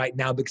visit right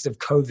now because of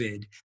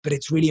COVID, but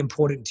it's really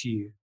important to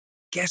you.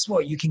 Guess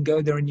what? You can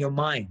go there in your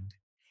mind.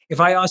 If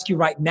I ask you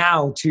right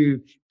now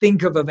to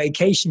think of a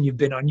vacation you've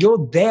been on,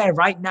 you're there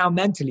right now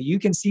mentally. You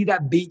can see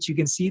that beach, you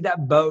can see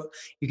that boat,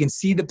 you can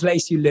see the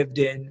place you lived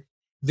in.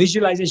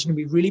 Visualization can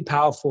be really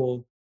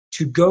powerful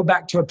to go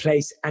back to a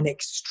place and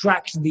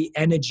extract the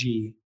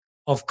energy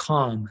of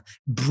calm.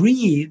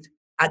 Breathe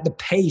at the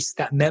pace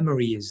that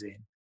memory is in.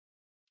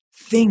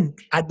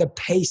 Think at the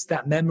pace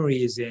that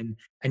memory is in,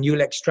 and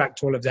you'll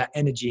extract all of that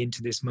energy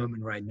into this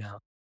moment right now.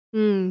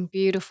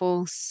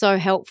 Beautiful. So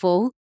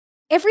helpful.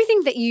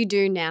 Everything that you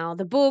do now,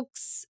 the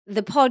books,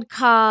 the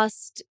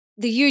podcast,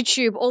 the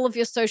YouTube, all of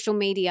your social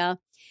media,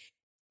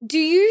 do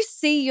you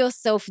see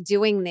yourself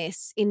doing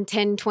this in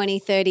 10, 20,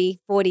 30,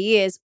 40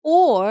 years?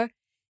 Or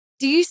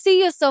do you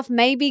see yourself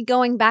maybe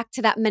going back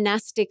to that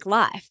monastic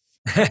life?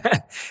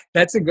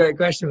 That's a great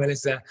question,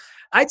 Melissa.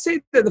 I'd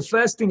say that the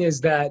first thing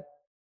is that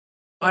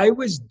I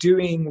was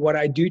doing what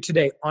I do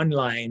today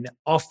online,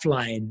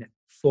 offline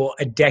for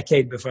a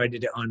decade before I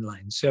did it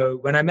online. So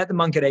when I met the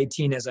monk at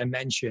 18, as I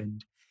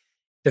mentioned,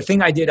 the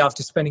thing I did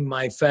after spending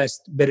my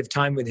first bit of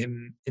time with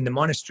him in the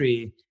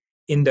monastery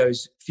in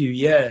those few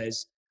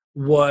years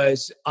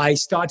was I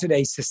started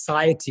a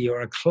society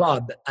or a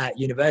club at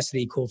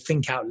university called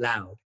Think Out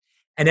Loud.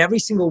 And every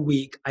single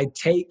week I'd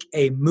take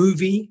a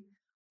movie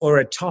or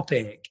a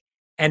topic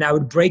and I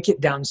would break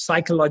it down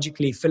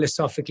psychologically,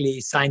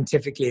 philosophically,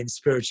 scientifically, and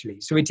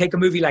spiritually. So we take a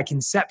movie like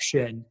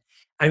Inception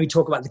and we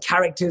talk about the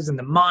characters and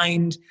the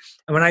mind.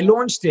 And when I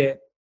launched it,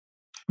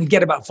 we'd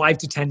get about 5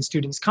 to 10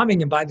 students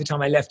coming. And by the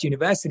time I left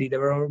university, there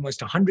were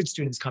almost 100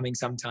 students coming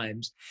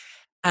sometimes.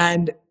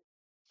 And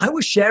I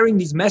was sharing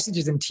these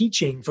messages and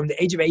teaching from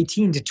the age of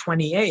 18 to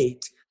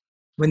 28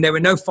 when there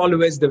were no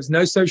followers, there was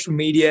no social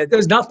media, there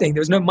was nothing,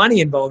 there was no money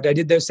involved. I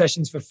did those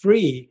sessions for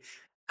free.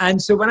 And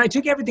so when I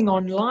took everything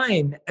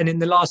online, and in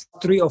the last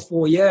 3 or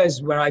 4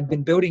 years where I've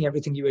been building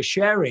everything you were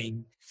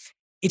sharing,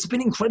 it's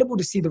been incredible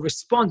to see the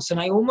response. And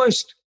I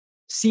almost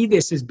see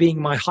this as being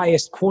my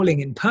highest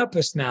calling and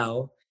purpose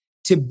now,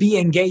 to be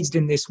engaged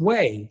in this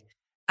way.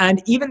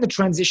 And even the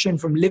transition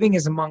from living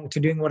as a monk to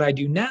doing what I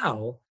do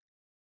now,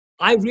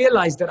 I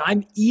realized that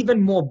I'm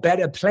even more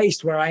better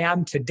placed where I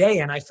am today.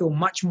 And I feel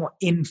much more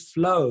in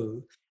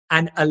flow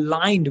and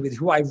aligned with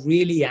who I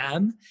really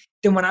am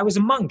than when I was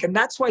a monk. And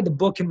that's why the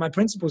book and my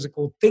principles are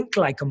called Think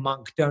Like a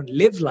Monk, Don't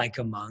Live Like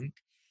a Monk,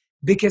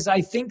 because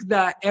I think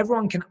that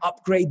everyone can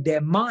upgrade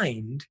their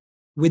mind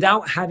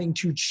without having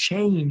to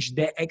change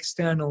their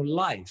external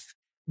life.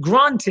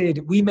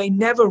 Granted, we may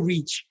never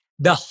reach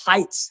the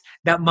heights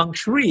that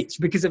monks reach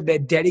because of their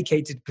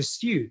dedicated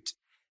pursuit.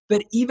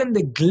 But even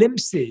the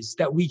glimpses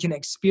that we can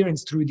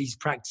experience through these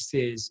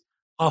practices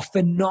are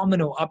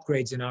phenomenal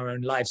upgrades in our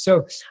own life.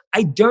 So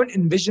I don't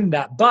envision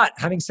that. But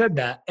having said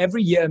that,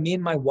 every year, me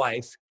and my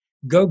wife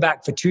go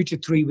back for 2 to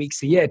 3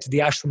 weeks a year to the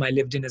ashram I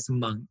lived in as a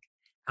monk.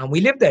 And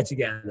we live there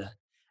together.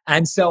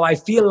 And so I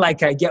feel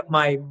like I get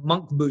my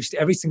monk boost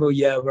every single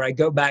year where I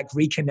go back,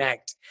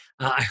 reconnect.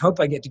 I hope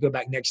I get to go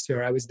back next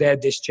year. I was there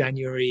this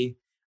January.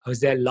 I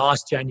was there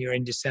last January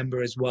and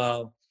December as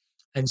well.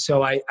 And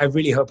so I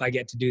really hope I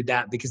get to do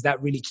that because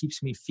that really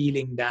keeps me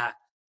feeling that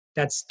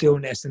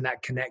stillness and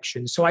that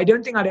connection. So I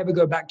don't think I'd ever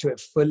go back to it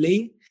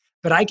fully,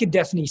 but I could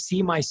definitely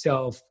see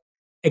myself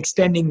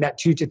extending that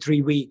 2 to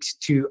 3 weeks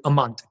to a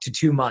month, to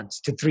 2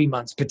 months, to 3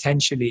 months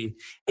potentially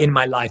in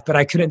my life. But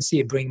I couldn't see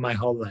it bring my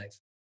whole life.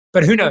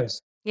 But who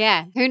knows?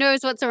 Yeah, who knows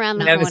what's around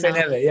the Never corner? say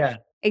never, yeah.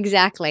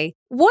 Exactly.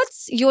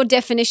 What's your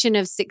definition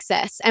of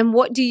success and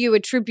what do you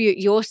attribute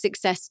your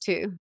success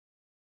to?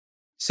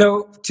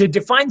 So to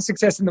define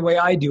success in the way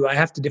I do, I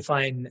have to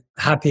define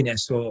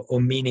happiness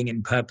or meaning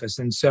and purpose.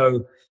 And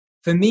so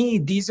for me,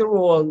 these are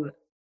all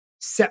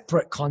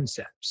separate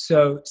concepts.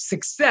 So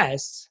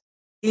success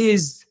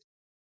is,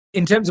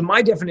 in terms of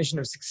my definition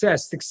of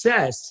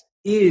success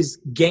is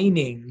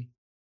gaining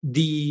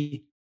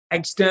the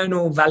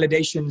external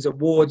validations,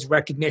 awards,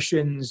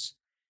 recognitions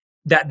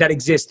that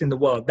exist in the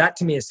world. That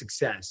to me is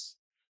success.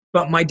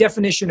 But my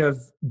definition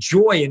of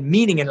joy and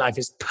meaning in life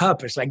is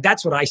purpose. Like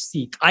that's what I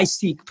seek. I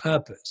seek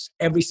purpose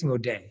every single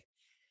day.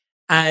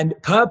 And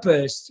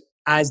purpose,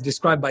 as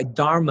described by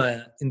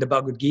Dharma in the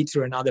Bhagavad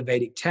Gita and other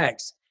Vedic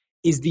texts,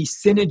 is the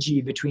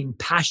synergy between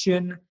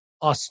passion,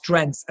 our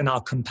strengths, and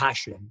our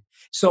compassion.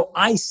 So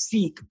I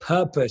seek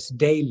purpose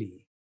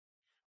daily.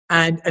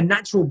 And a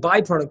natural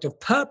byproduct of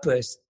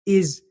purpose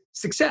is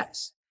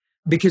success.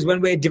 Because when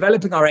we're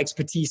developing our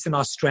expertise and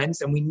our strengths,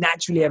 and we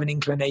naturally have an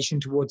inclination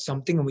towards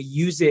something and we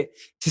use it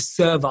to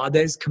serve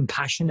others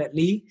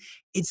compassionately,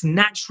 it's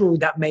natural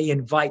that may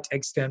invite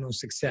external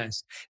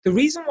success. The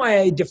reason why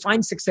I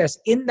define success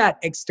in that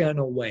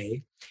external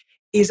way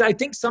is I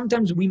think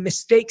sometimes we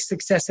mistake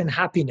success and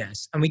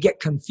happiness and we get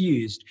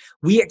confused.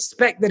 We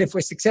expect that if we're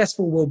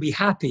successful, we'll be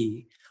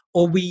happy,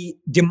 or we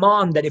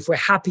demand that if we're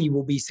happy,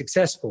 we'll be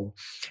successful.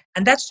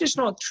 And that's just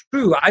not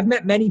true. I've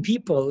met many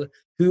people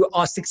who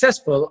are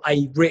successful,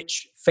 i.e.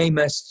 rich,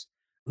 famous,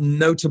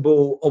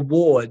 notable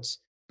awards,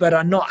 but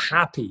are not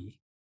happy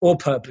or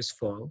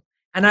purposeful.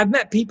 And I've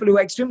met people who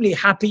are extremely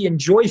happy and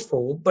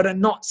joyful, but are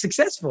not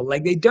successful.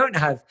 Like they don't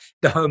have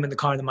the home and the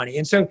car and the money.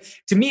 And so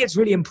to me, it's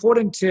really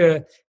important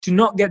to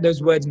not get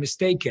those words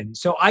mistaken.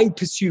 So I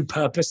pursue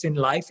purpose in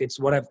life. It's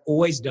what I've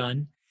always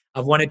done.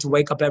 I've wanted to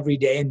wake up every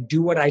day and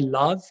do what I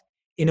love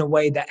in a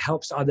way that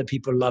helps other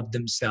people love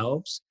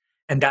themselves.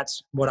 And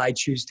that's what I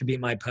choose to be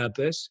my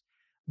purpose.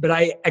 But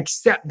I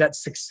accept that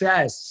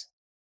success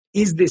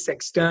is this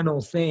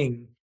external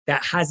thing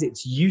that has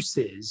its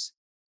uses,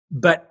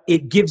 but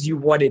it gives you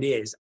what it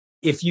is.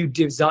 If you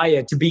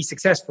desire to be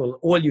successful,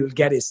 all you'll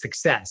get is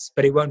success,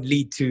 but it won't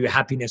lead to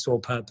happiness or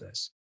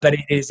purpose. But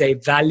it is a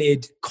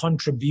valid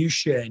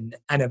contribution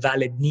and a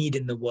valid need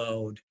in the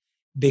world,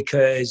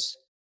 because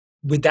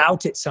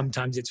without it,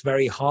 sometimes it's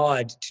very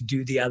hard to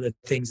do the other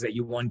things that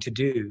you want to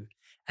do.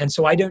 And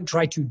so I don't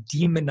try to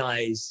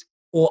demonize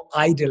or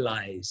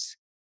idolize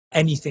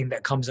anything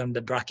that comes under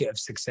the bracket of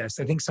success.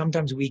 I think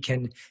sometimes we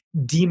can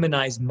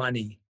demonize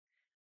money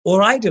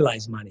or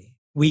idolize money.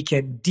 We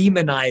can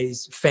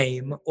demonize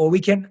fame or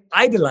we can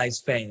idolize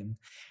fame.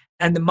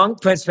 And the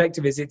monk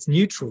perspective is it's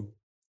neutral.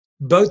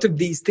 Both of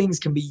these things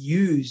can be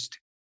used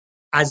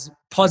as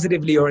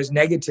positively or as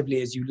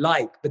negatively as you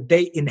like, but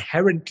they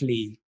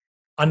inherently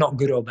are not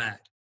good or bad.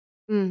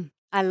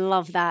 I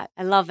love that.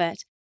 I love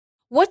it.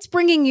 What's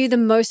bringing you the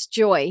most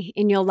joy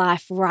in your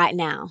life right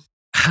now?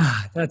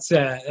 That's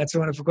a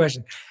wonderful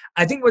question.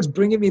 I think what's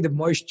bringing me the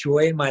most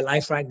joy in my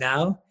life right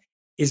now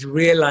is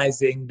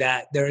realizing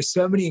that there are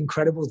so many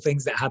incredible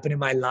things that happen in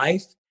my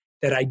life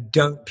that I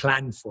don't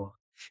plan for.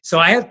 So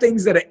I have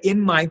things that are in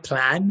my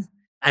plan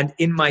and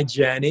in my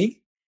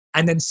journey.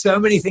 And then so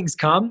many things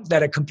come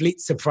that are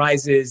complete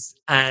surprises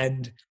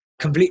and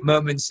complete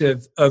moments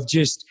of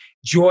just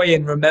joy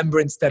and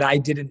remembrance that I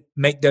didn't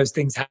make those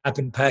things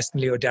happen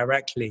personally or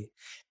directly.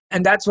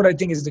 And that's what I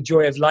think is the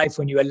joy of life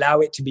when you allow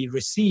it to be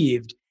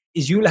received,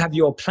 is you'll have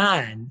your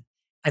plan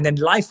and then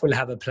life will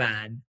have a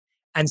plan.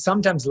 And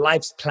sometimes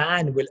life's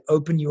plan will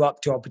open you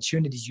up to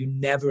opportunities you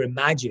never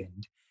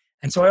imagined.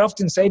 And so I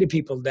often say to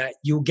people that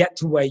you'll get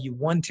to where you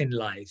want in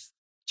life,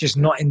 just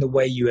not in the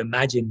way you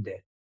imagined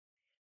it.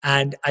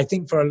 And I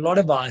think for a lot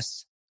of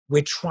us,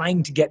 we're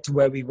trying to get to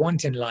where we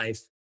want in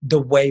life,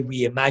 the way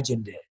we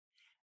imagined it.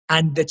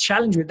 And the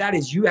challenge with that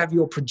is you have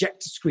your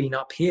projector screen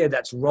up here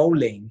that's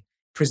rolling,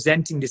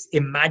 presenting this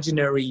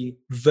imaginary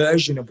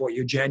version of what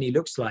your journey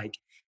looks like.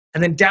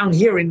 And then down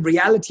here in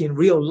reality, in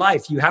real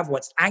life, you have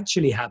what's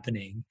actually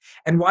happening.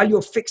 And while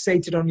you're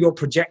fixated on your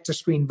projector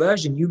screen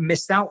version, you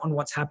miss out on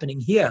what's happening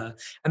here.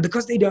 And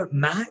because they don't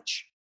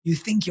match, you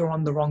think you're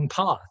on the wrong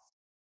path.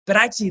 But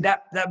actually,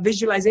 that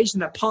visualization,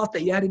 that path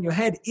that you had in your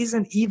head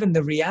isn't even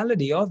the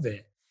reality of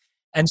it.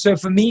 And so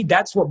for me,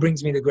 that's what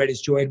brings me the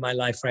greatest joy in my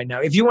life right now.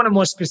 If you want a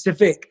more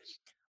specific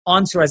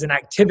answer as an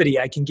activity,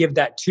 I can give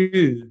that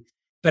too.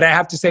 But I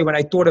have to say, when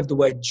I thought of the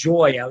word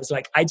joy, I was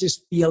like, I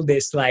just feel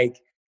this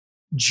like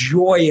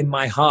joy in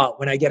my heart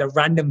when I get a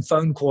random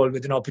phone call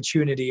with an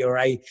opportunity, or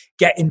I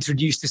get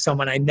introduced to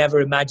someone I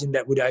never imagined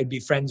that I'd be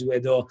friends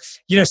with, or,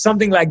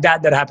 something like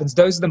that happens.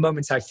 Those are the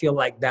moments I feel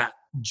like that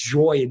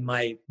joy in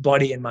my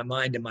body and my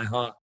mind and my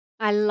heart.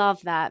 I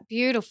love that.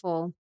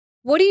 Beautiful.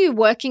 What are you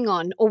working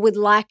on or would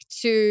like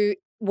to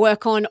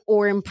work on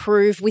or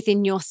improve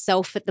within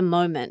yourself at the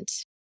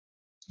moment?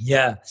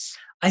 Yeah.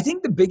 I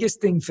think the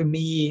biggest thing for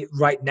me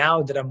right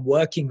now that I'm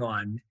working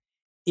on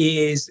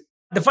is,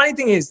 the funny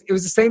thing is, it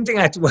was the same thing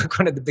I had to work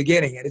on at the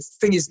beginning, and it's the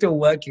thing you're still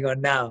working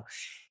on now.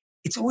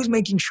 It's always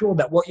making sure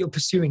that what you're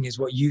pursuing is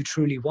what you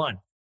truly want,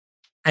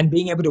 and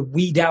being able to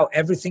weed out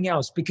everything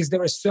else, because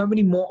there are so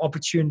many more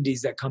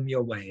opportunities that come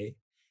your way.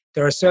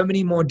 There are so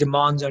many more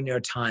demands on your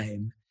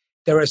time.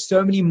 There are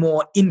so many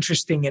more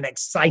interesting and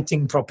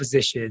exciting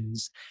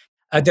propositions.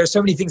 There are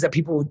so many things that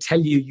people will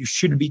tell you you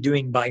should be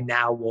doing by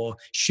now or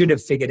should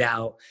have figured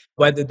out,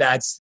 whether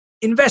that's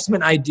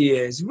investment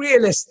ideas,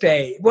 real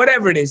estate,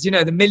 whatever it is,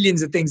 the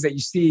millions of things that you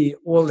see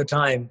all the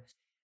time.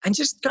 And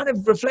just kind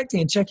of reflecting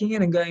and checking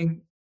in and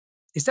going,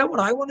 is that what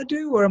I want to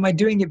do? Or am I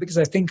doing it because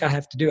I think I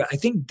have to do it? I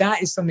think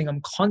that is something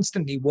I'm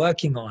constantly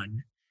working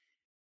on,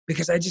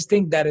 because I just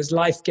think that as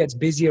life gets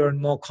busier and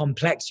more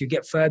complex, you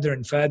get further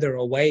and further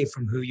away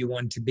from who you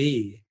want to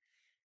be.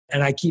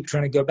 And I keep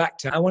trying to go back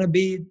to, I want to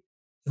be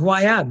who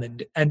I am,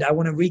 and I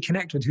want to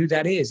reconnect with who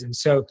that is. And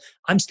so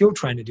I'm still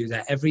trying to do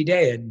that every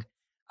day. And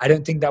I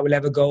don't think that will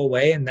ever go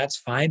away, and that's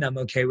fine. I'm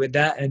okay with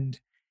that. And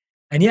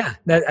yeah,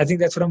 I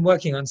think that's what I'm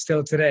working on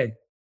still today.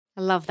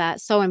 I love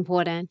that. So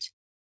important.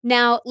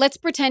 Now, let's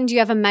pretend you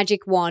have a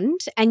magic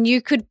wand and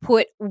you could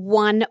put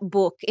one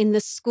book in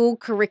the school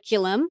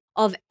curriculum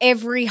of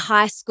every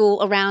high school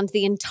around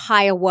the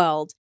entire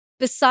world.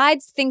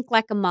 Besides Think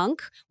Like a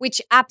Monk, which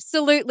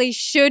absolutely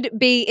should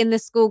be in the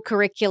school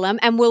curriculum,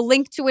 and we'll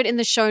link to it in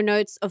the show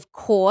notes, of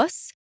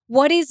course,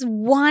 what is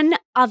one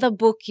other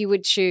book you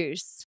would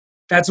choose?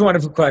 That's a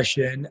wonderful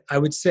question. I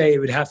would say it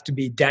would have to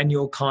be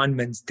Daniel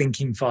Kahneman's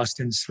Thinking Fast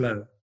and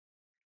Slow.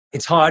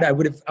 It's hard. I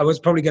was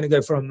probably going to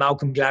go for a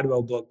Malcolm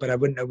Gladwell book, but I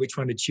wouldn't know which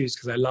one to choose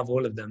because I love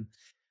all of them.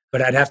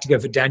 But I'd have to go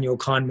for Daniel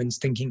Kahneman's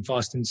Thinking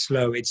Fast and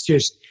Slow. It's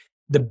just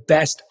the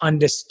best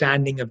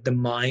understanding of the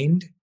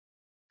mind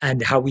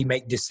and how we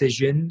make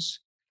decisions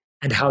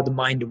and how the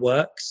mind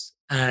works.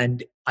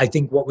 And I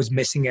think what was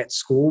missing at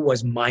school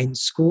was mind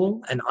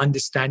school and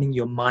understanding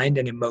your mind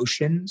and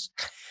emotions.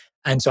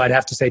 And so I'd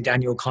have to say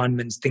Daniel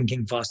Kahneman's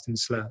Thinking Fast and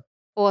Slow.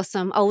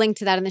 Awesome. I'll link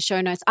to that in the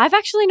show notes. I've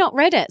actually not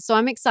read it, so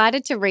I'm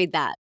excited to read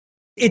that.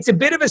 It's a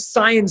bit of a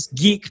science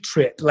geek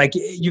trip. Like,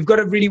 you've got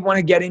to really want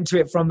to get into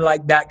it from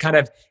like that kind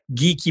of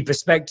geeky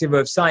perspective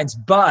of science.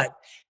 But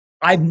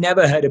I've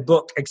never heard a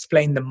book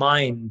explain the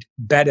mind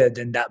better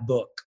than that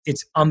book.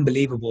 It's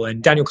unbelievable.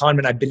 And Daniel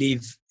Kahneman, I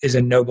believe, is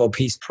a Nobel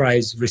Peace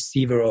Prize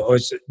receiver, or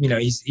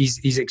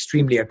he's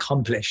extremely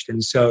accomplished.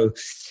 And so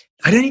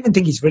I don't even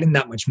think he's written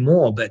that much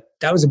more, but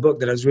that was a book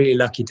that I was really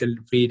lucky to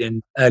read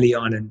in early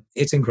on, and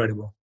it's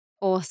incredible.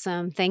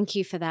 Awesome. Thank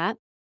you for that.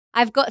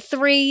 I've got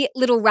 3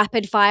 little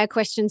rapid fire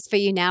questions for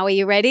you now. Are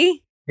you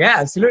ready? Yeah,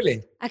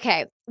 absolutely.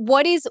 Okay.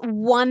 What is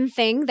one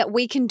thing that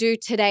we can do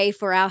today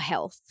for our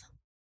health?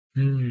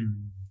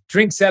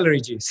 Drink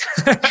celery juice.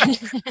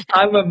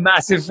 I'm a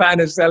massive fan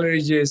of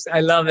celery juice.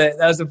 I love it.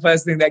 That was the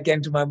first thing that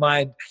came to my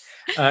mind.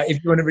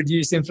 If you want to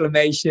reduce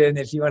inflammation,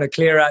 if you want to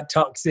clear out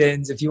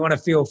toxins, if you want to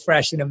feel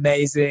fresh and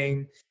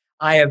amazing,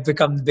 I have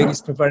become the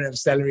biggest proponent of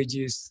celery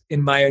juice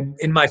in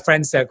my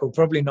friend circle.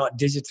 Probably not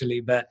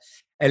digitally, but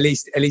at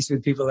least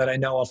with people that I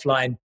know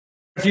offline.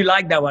 If you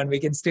like that one, we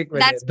can stick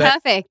with it. That's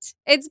perfect.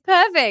 It's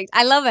perfect.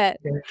 I love it.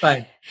 Yeah,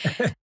 fine.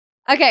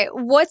 Okay,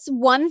 what's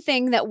one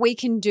thing that we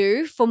can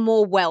do for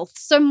more wealth,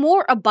 so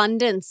more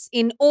abundance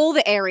in all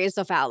the areas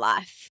of our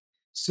life?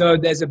 So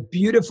there's a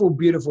beautiful,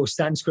 beautiful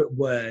Sanskrit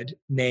word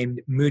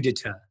named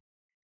mudita.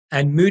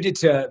 And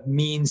mudita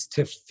means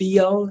to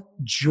feel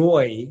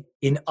joy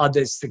in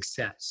others'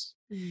 success.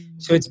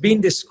 So it's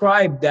been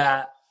described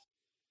that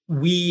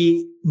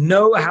we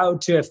know how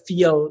to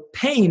feel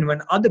pain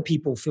when other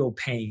people feel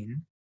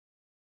pain.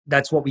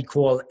 That's what we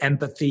call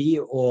empathy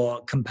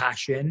or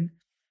compassion.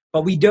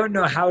 But we don't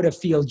know how to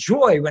feel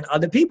joy when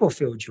other people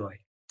feel joy.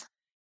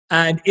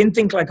 And in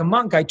Think Like a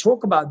Monk, I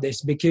talk about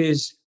this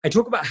because I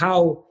talk about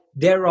how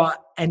there are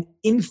an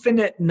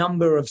infinite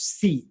number of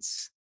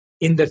seats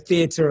in the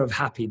theater of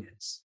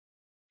happiness.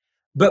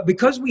 But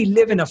because we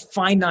live in a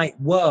finite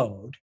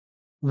world,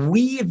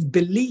 we've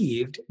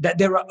believed that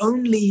there are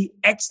only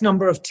X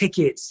number of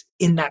tickets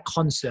in that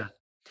concert.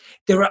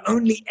 There are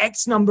only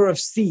X number of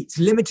seats,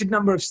 limited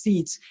number of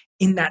seats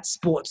in that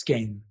sports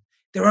game.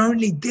 There are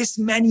only this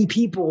many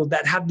people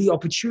that have the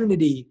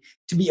opportunity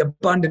to be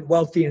abundant,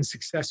 wealthy, and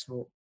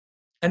successful.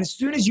 And as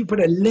soon as you put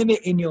a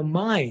limit in your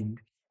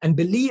mind and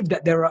believe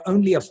that there are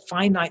only a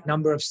finite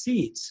number of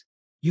seats,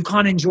 you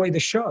can't enjoy the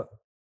show.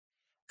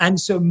 And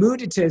so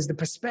mudita is the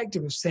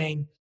perspective of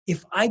saying,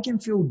 if I can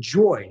feel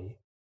joy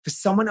for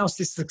someone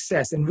else's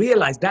success and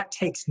realize that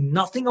takes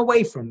nothing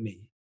away from me,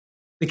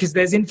 because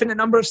there's infinite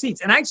number of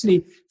seats. And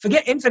actually,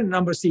 forget infinite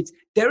number of seats.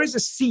 There is a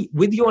seat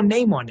with your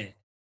name on it.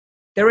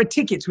 There are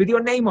tickets with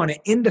your name on it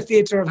in the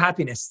theater of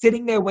happiness,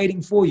 sitting there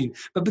waiting for you.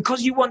 But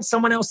because you want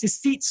someone else's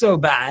seat so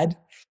bad,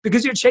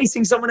 because you're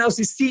chasing someone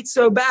else's seat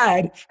so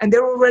bad, and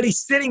they're already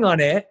sitting on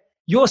it,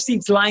 your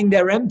seat's lying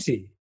there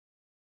empty.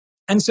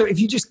 And so if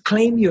you just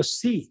claim your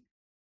seat,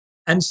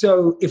 and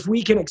so if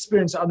we can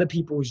experience other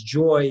people's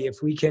joy,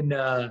 if we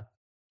can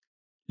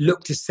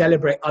look to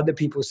celebrate other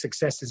people's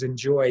successes and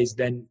joys,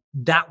 then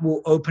that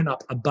will open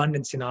up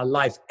abundance in our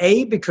life.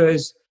 A,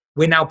 because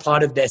we're now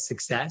part of their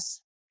success.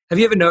 Have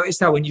you ever noticed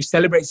how when you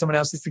celebrate someone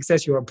else's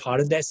success, you're a part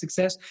of their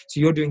success? So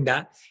you're doing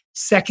that.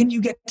 Second,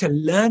 you get to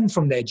learn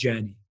from their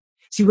journey.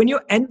 See, when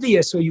you're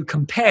envious or you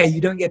compare,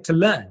 you don't get to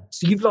learn.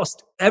 So you've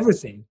lost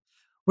everything.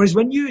 Whereas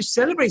when you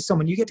celebrate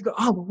someone, you get to go,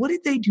 oh, well, what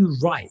did they do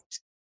right?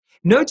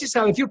 Notice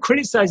how if you're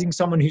criticizing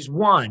someone who's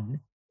won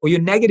or you're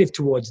negative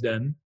towards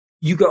them,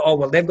 you go, oh,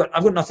 well, I've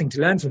got nothing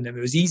to learn from them.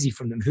 It was easy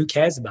from them. Who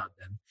cares about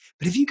them?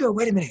 But if you go,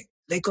 wait a minute,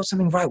 they got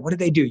something right. What did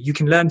they do? You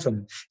can learn from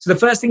them. So the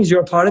first thing is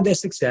you're a part of their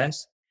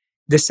success.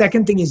 The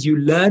second thing is you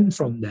learn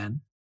from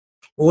them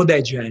or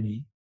their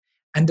journey.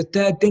 And the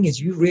third thing is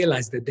you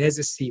realize that there's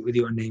a seat with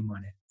your name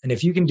on it. And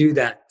if you can do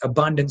that,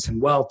 abundance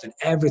and wealth and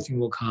everything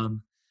will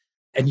come.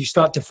 And you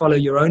start to follow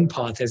your own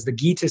path. As the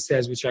Gita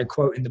says, which I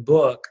quote in the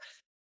book,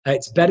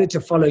 it's better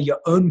to follow your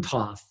own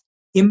path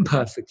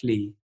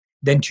imperfectly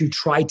than to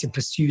try to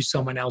pursue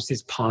someone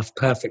else's path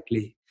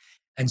perfectly.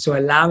 And so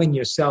allowing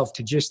yourself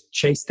to just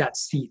chase that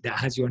seat that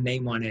has your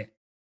name on it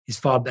is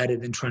far better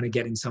than trying to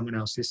get in someone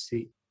else's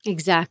seat.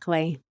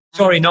 Exactly.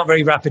 Sorry, not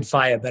very rapid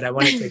fire, but I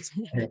wanted to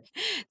explain it.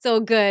 It's all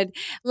good.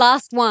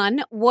 Last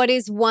one. What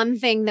is one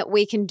thing that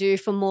we can do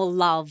for more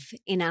love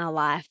in our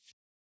life?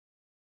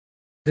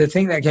 The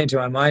thing that came to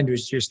my mind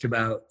was just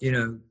about,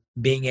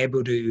 being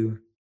able to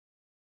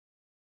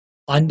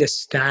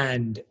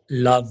understand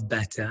love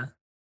better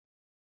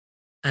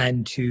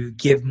and to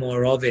give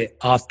more of it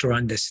after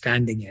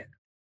understanding it.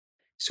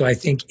 So I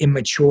think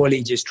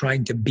immaturely just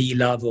trying to be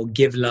love or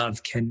give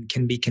love can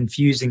be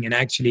confusing and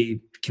actually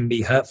can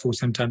be hurtful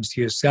sometimes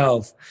to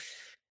yourself.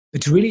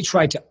 But to really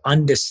try to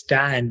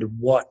understand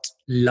what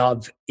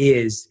love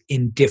is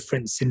in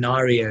different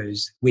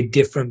scenarios with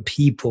different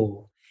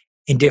people,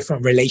 in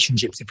different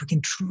relationships, if we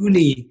can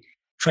truly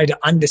try to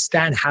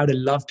understand how to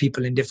love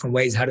people in different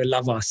ways, how to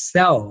love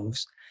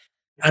ourselves,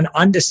 and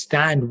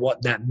understand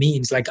what that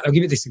means. Like, I'll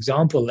give you this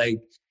example. Like,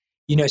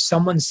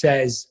 someone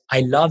says,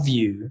 I love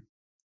you,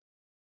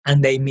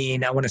 and they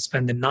mean, I want to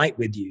spend the night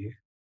with you.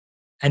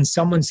 And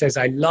someone says,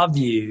 I love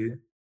you,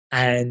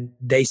 and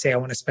they say, I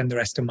want to spend the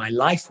rest of my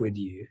life with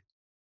you.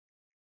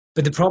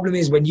 But the problem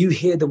is when you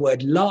hear the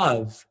word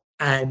love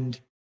and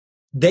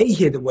they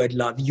hear the word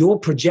love, you're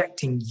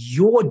projecting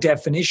your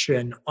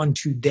definition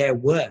onto their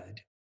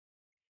word.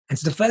 And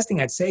so the first thing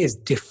I'd say is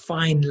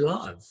define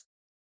love.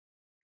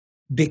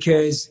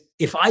 Because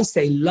if I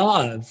say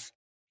love,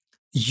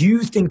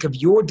 you think of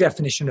your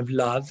definition of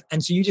love.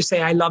 And so you just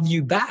say, I love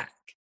you back,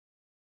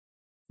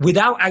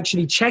 without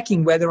actually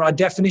checking whether our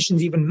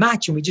definitions even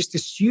match. And we just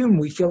assume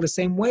we feel the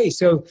same way.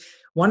 So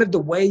one of the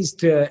ways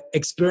to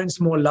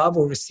experience more love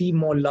or receive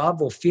more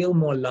love or feel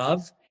more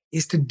love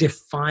is to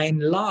define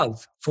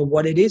love for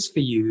what it is for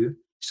you,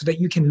 so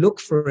that you can look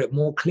for it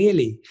more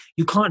clearly.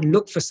 You can't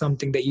look for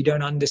something that you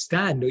don't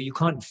understand, or you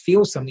can't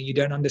feel something you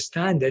don't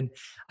understand. And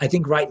I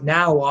think right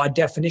now our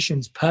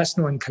definitions,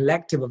 personal and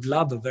collective, of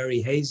love are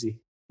very hazy.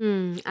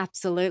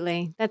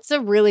 Absolutely. That's a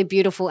really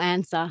beautiful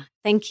answer.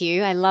 Thank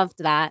you. I loved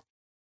that.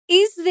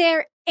 Is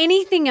there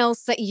anything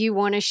else that you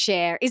want to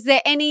share? Is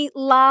there any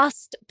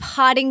last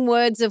parting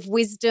words of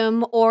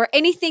wisdom or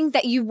anything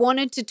that you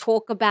wanted to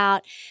talk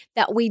about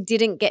that we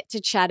didn't get to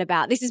chat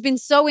about? This has been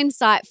so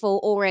insightful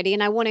already,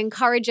 and I want to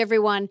encourage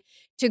everyone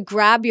to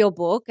grab your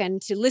book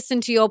and to listen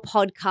to your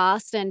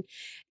podcast and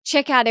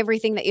check out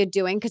everything that you're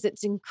doing, because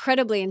it's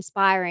incredibly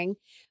inspiring.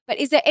 But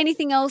is there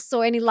anything else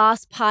or any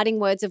last parting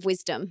words of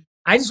wisdom?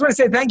 I just want to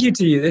say thank you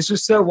to you. This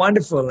was so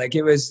wonderful. Like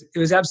it was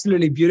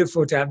absolutely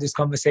beautiful to have this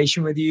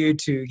conversation with you,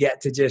 to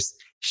get to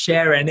just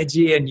share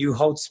energy, and you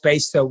hold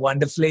space so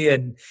wonderfully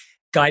and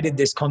guided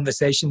this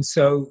conversation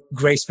so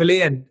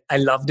gracefully, and I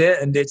loved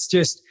it. And it's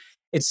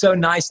so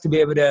nice to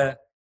be able to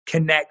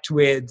connect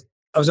with.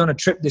 I was on a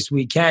trip this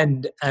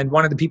weekend, and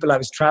one of the people I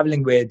was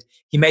traveling with,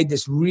 he made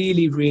this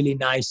really, really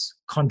nice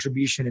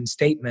contribution and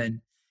statement.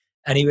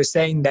 And he was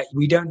saying that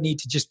we don't need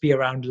to just be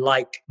around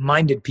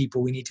like-minded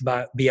people. We need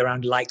to be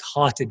around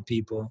like-hearted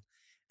people.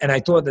 And I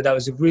thought that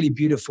was a really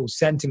beautiful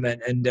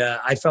sentiment. And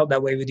I felt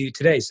that way with you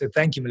today. So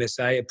thank you,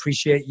 Melissa. I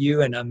appreciate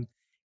you, and I'm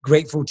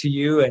grateful to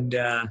you and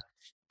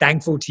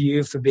thankful to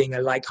you for being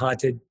a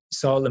like-hearted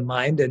soul and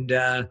mind. And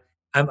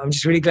I'm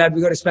just really glad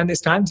we got to spend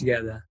this time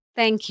together.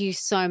 Thank you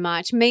so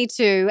much. Me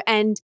too.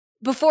 And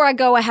before I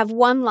go, I have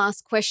one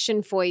last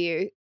question for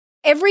you.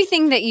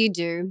 Everything that you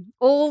do,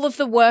 all of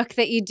the work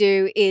that you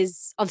do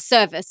is of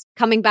service.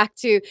 Coming back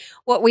to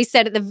what we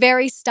said at the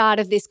very start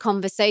of this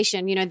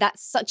conversation,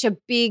 that's such a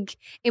big,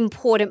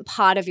 important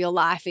part of your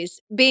life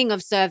is being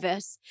of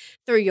service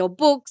through your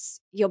books,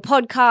 your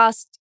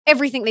podcast,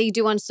 everything that you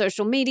do on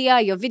social media,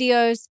 your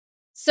videos.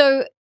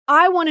 So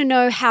I want to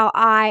know how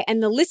I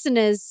and the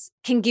listeners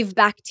can give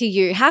back to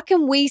you. How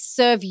can we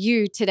serve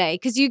you today?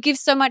 Because you give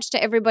so much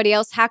to everybody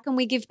else. How can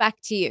we give back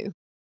to you?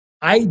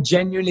 I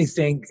genuinely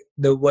think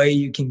the way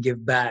you can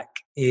give back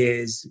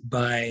is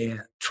by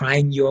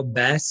trying your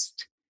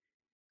best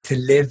to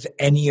live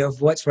any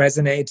of what's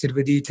resonated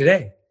with you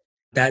today.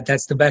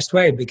 That's the best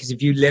way, because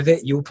if you live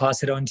it, you'll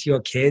pass it on to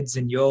your kids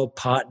and your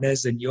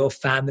partners and your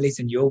families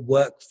and your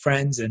work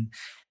friends. And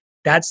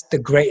that's the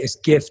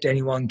greatest gift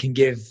anyone can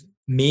give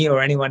me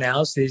or anyone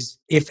else, is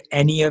if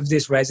any of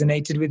this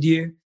resonated with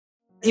you.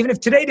 Even if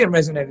today didn't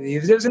resonate with you,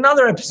 if there was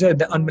another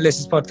episode on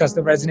Melissa's podcast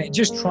that resonated,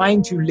 just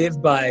trying to live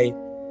by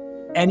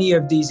any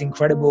of these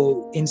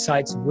incredible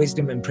insights,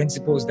 wisdom, and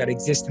principles that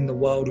exist in the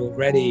world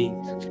already,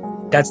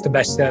 that's the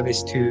best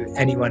service to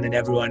anyone and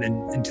everyone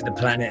and to the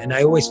planet. And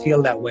I always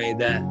feel that way,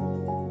 that,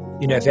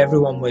 if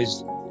everyone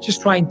was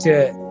just trying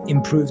to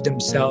improve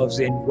themselves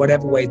in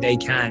whatever way they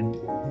can,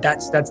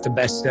 that's the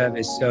best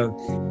service. So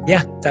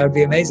yeah, that would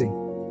be amazing.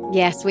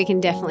 Yes, we can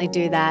definitely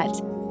do that.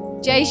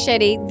 Jay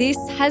Shetty, this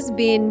has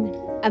been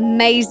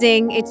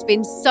amazing. It's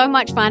been so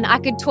much fun. I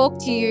could talk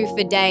to you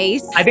for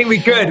days. I think we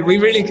could. We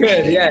really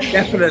could. Yeah,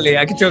 definitely.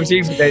 I could talk to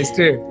you for days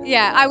too.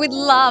 Yeah, I would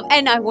love,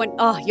 and I want,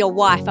 your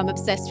wife. I'm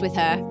obsessed with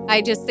her.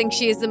 I just think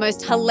she is the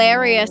most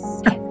hilarious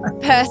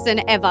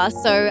person ever.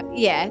 So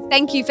yeah,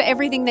 thank you for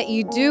everything that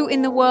you do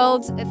in the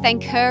world.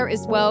 Thank her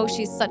as well.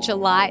 She's such a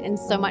light and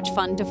so much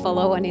fun to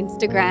follow on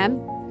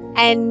Instagram.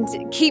 And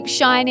keep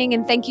shining.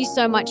 And thank you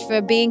so much for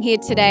being here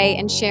today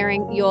and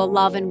sharing your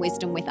love and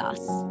wisdom with us.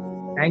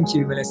 Thank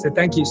you, Melissa.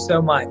 Thank you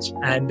so much.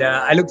 And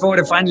I look forward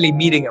to finally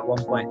meeting at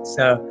one point.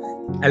 So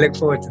I look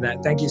forward to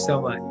that. Thank you so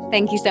much.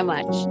 Thank you so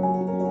much.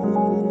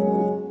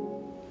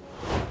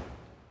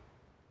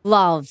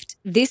 Loved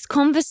this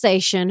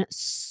conversation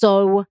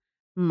so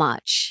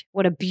much.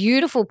 What a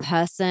beautiful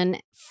person,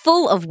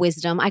 full of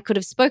wisdom. I could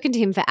have spoken to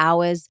him for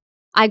hours.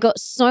 I got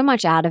so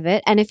much out of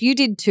it. And if you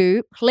did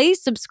too,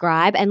 please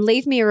subscribe and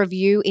leave me a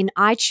review in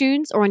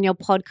iTunes or on your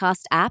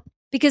podcast app,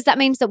 because that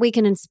means that we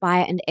can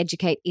inspire and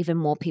educate even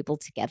more people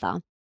together.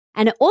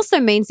 And it also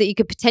means that you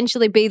could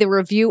potentially be the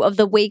review of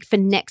the week for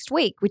next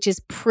week, which is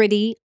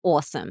pretty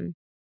awesome.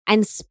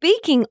 And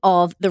speaking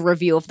of the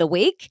review of the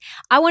week,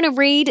 I want to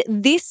read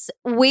this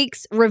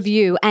week's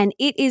review, and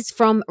it is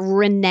from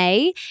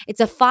Renee. It's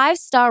a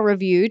 5-star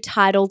review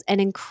titled An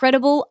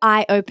Incredible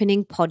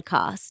Eye-Opening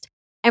Podcast.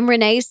 And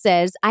Renee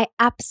says, I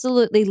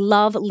absolutely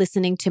love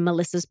listening to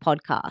Melissa's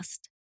podcast.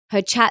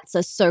 Her chats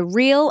are so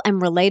real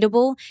and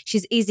relatable.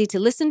 She's easy to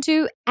listen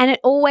to, and it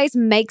always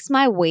makes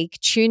my week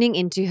tuning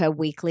into her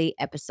weekly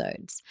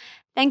episodes.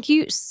 Thank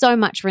you so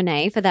much,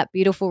 Renee, for that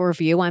beautiful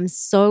review. I'm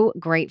so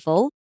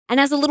grateful. And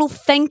as a little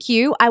thank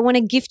you, I want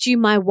to gift you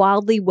my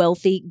Wildly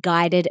Wealthy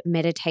guided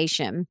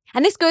meditation.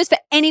 And this goes for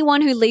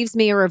anyone who leaves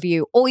me a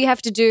review. All you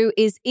have to do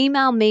is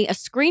email me a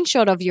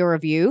screenshot of your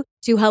review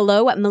to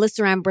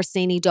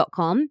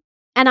hello@melissaambrosini.com,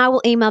 and I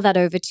will email that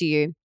over to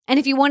you. And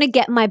if you want to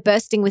get my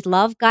Bursting with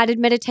Love guided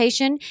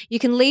meditation, you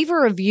can leave a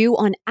review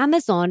on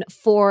Amazon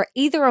for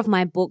either of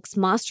my books,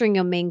 Mastering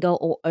Your Mean Girl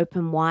or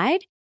Open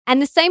Wide. And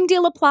the same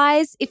deal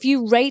applies if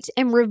you rate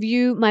and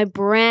review my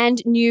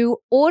brand new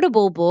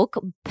Audible book,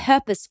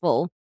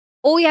 Purposeful.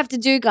 All you have to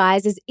do,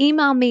 guys, is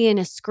email me in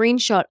a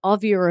screenshot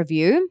of your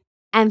review.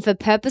 And for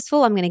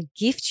Purposeful, I'm going to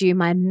gift you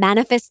my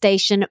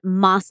manifestation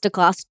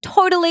masterclass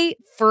totally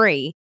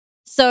free.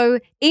 So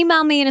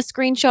email me in a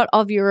screenshot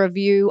of your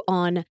review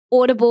on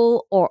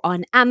Audible or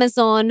on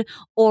Amazon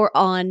or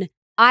on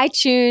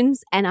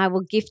iTunes, and I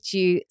will gift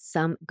you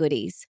some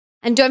goodies.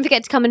 And don't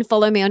forget to come and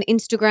follow me on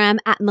Instagram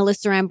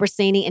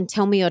 @MelissaAmbrosini and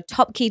tell me your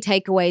top key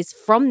takeaways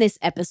from this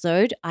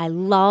episode. I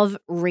love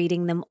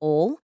reading them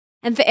all.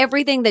 And for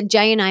everything that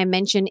Jay and I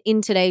mentioned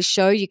in today's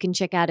show, you can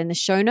check out in the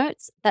show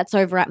notes. That's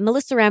over at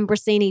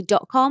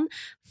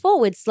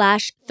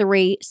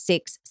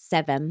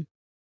melissaambrosini.com/367.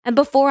 And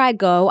before I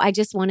go, I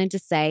just wanted to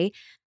say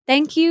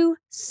thank you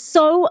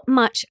so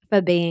much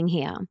for being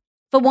here,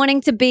 for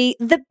wanting to be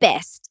the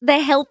best, the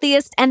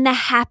healthiest, and the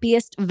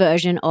happiest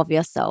version of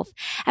yourself,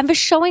 and for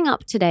showing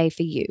up today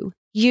for you.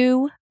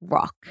 You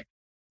rock.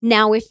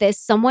 Now, if there's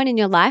someone in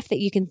your life that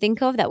you can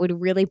think of that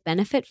would really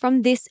benefit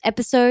from this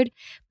episode,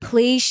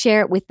 please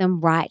share it with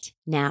them right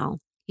now.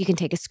 You can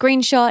take a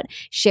screenshot,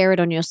 share it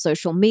on your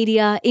social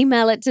media,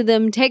 email it to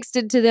them, text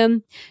it to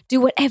them.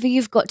 Do whatever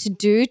you've got to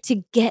do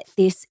to get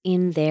this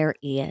in their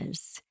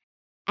ears.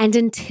 And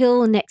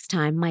until next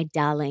time, my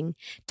darling,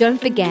 don't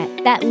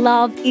forget that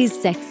love is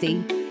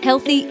sexy,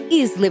 healthy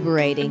is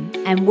liberating,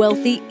 and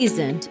wealthy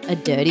isn't a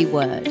dirty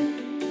word.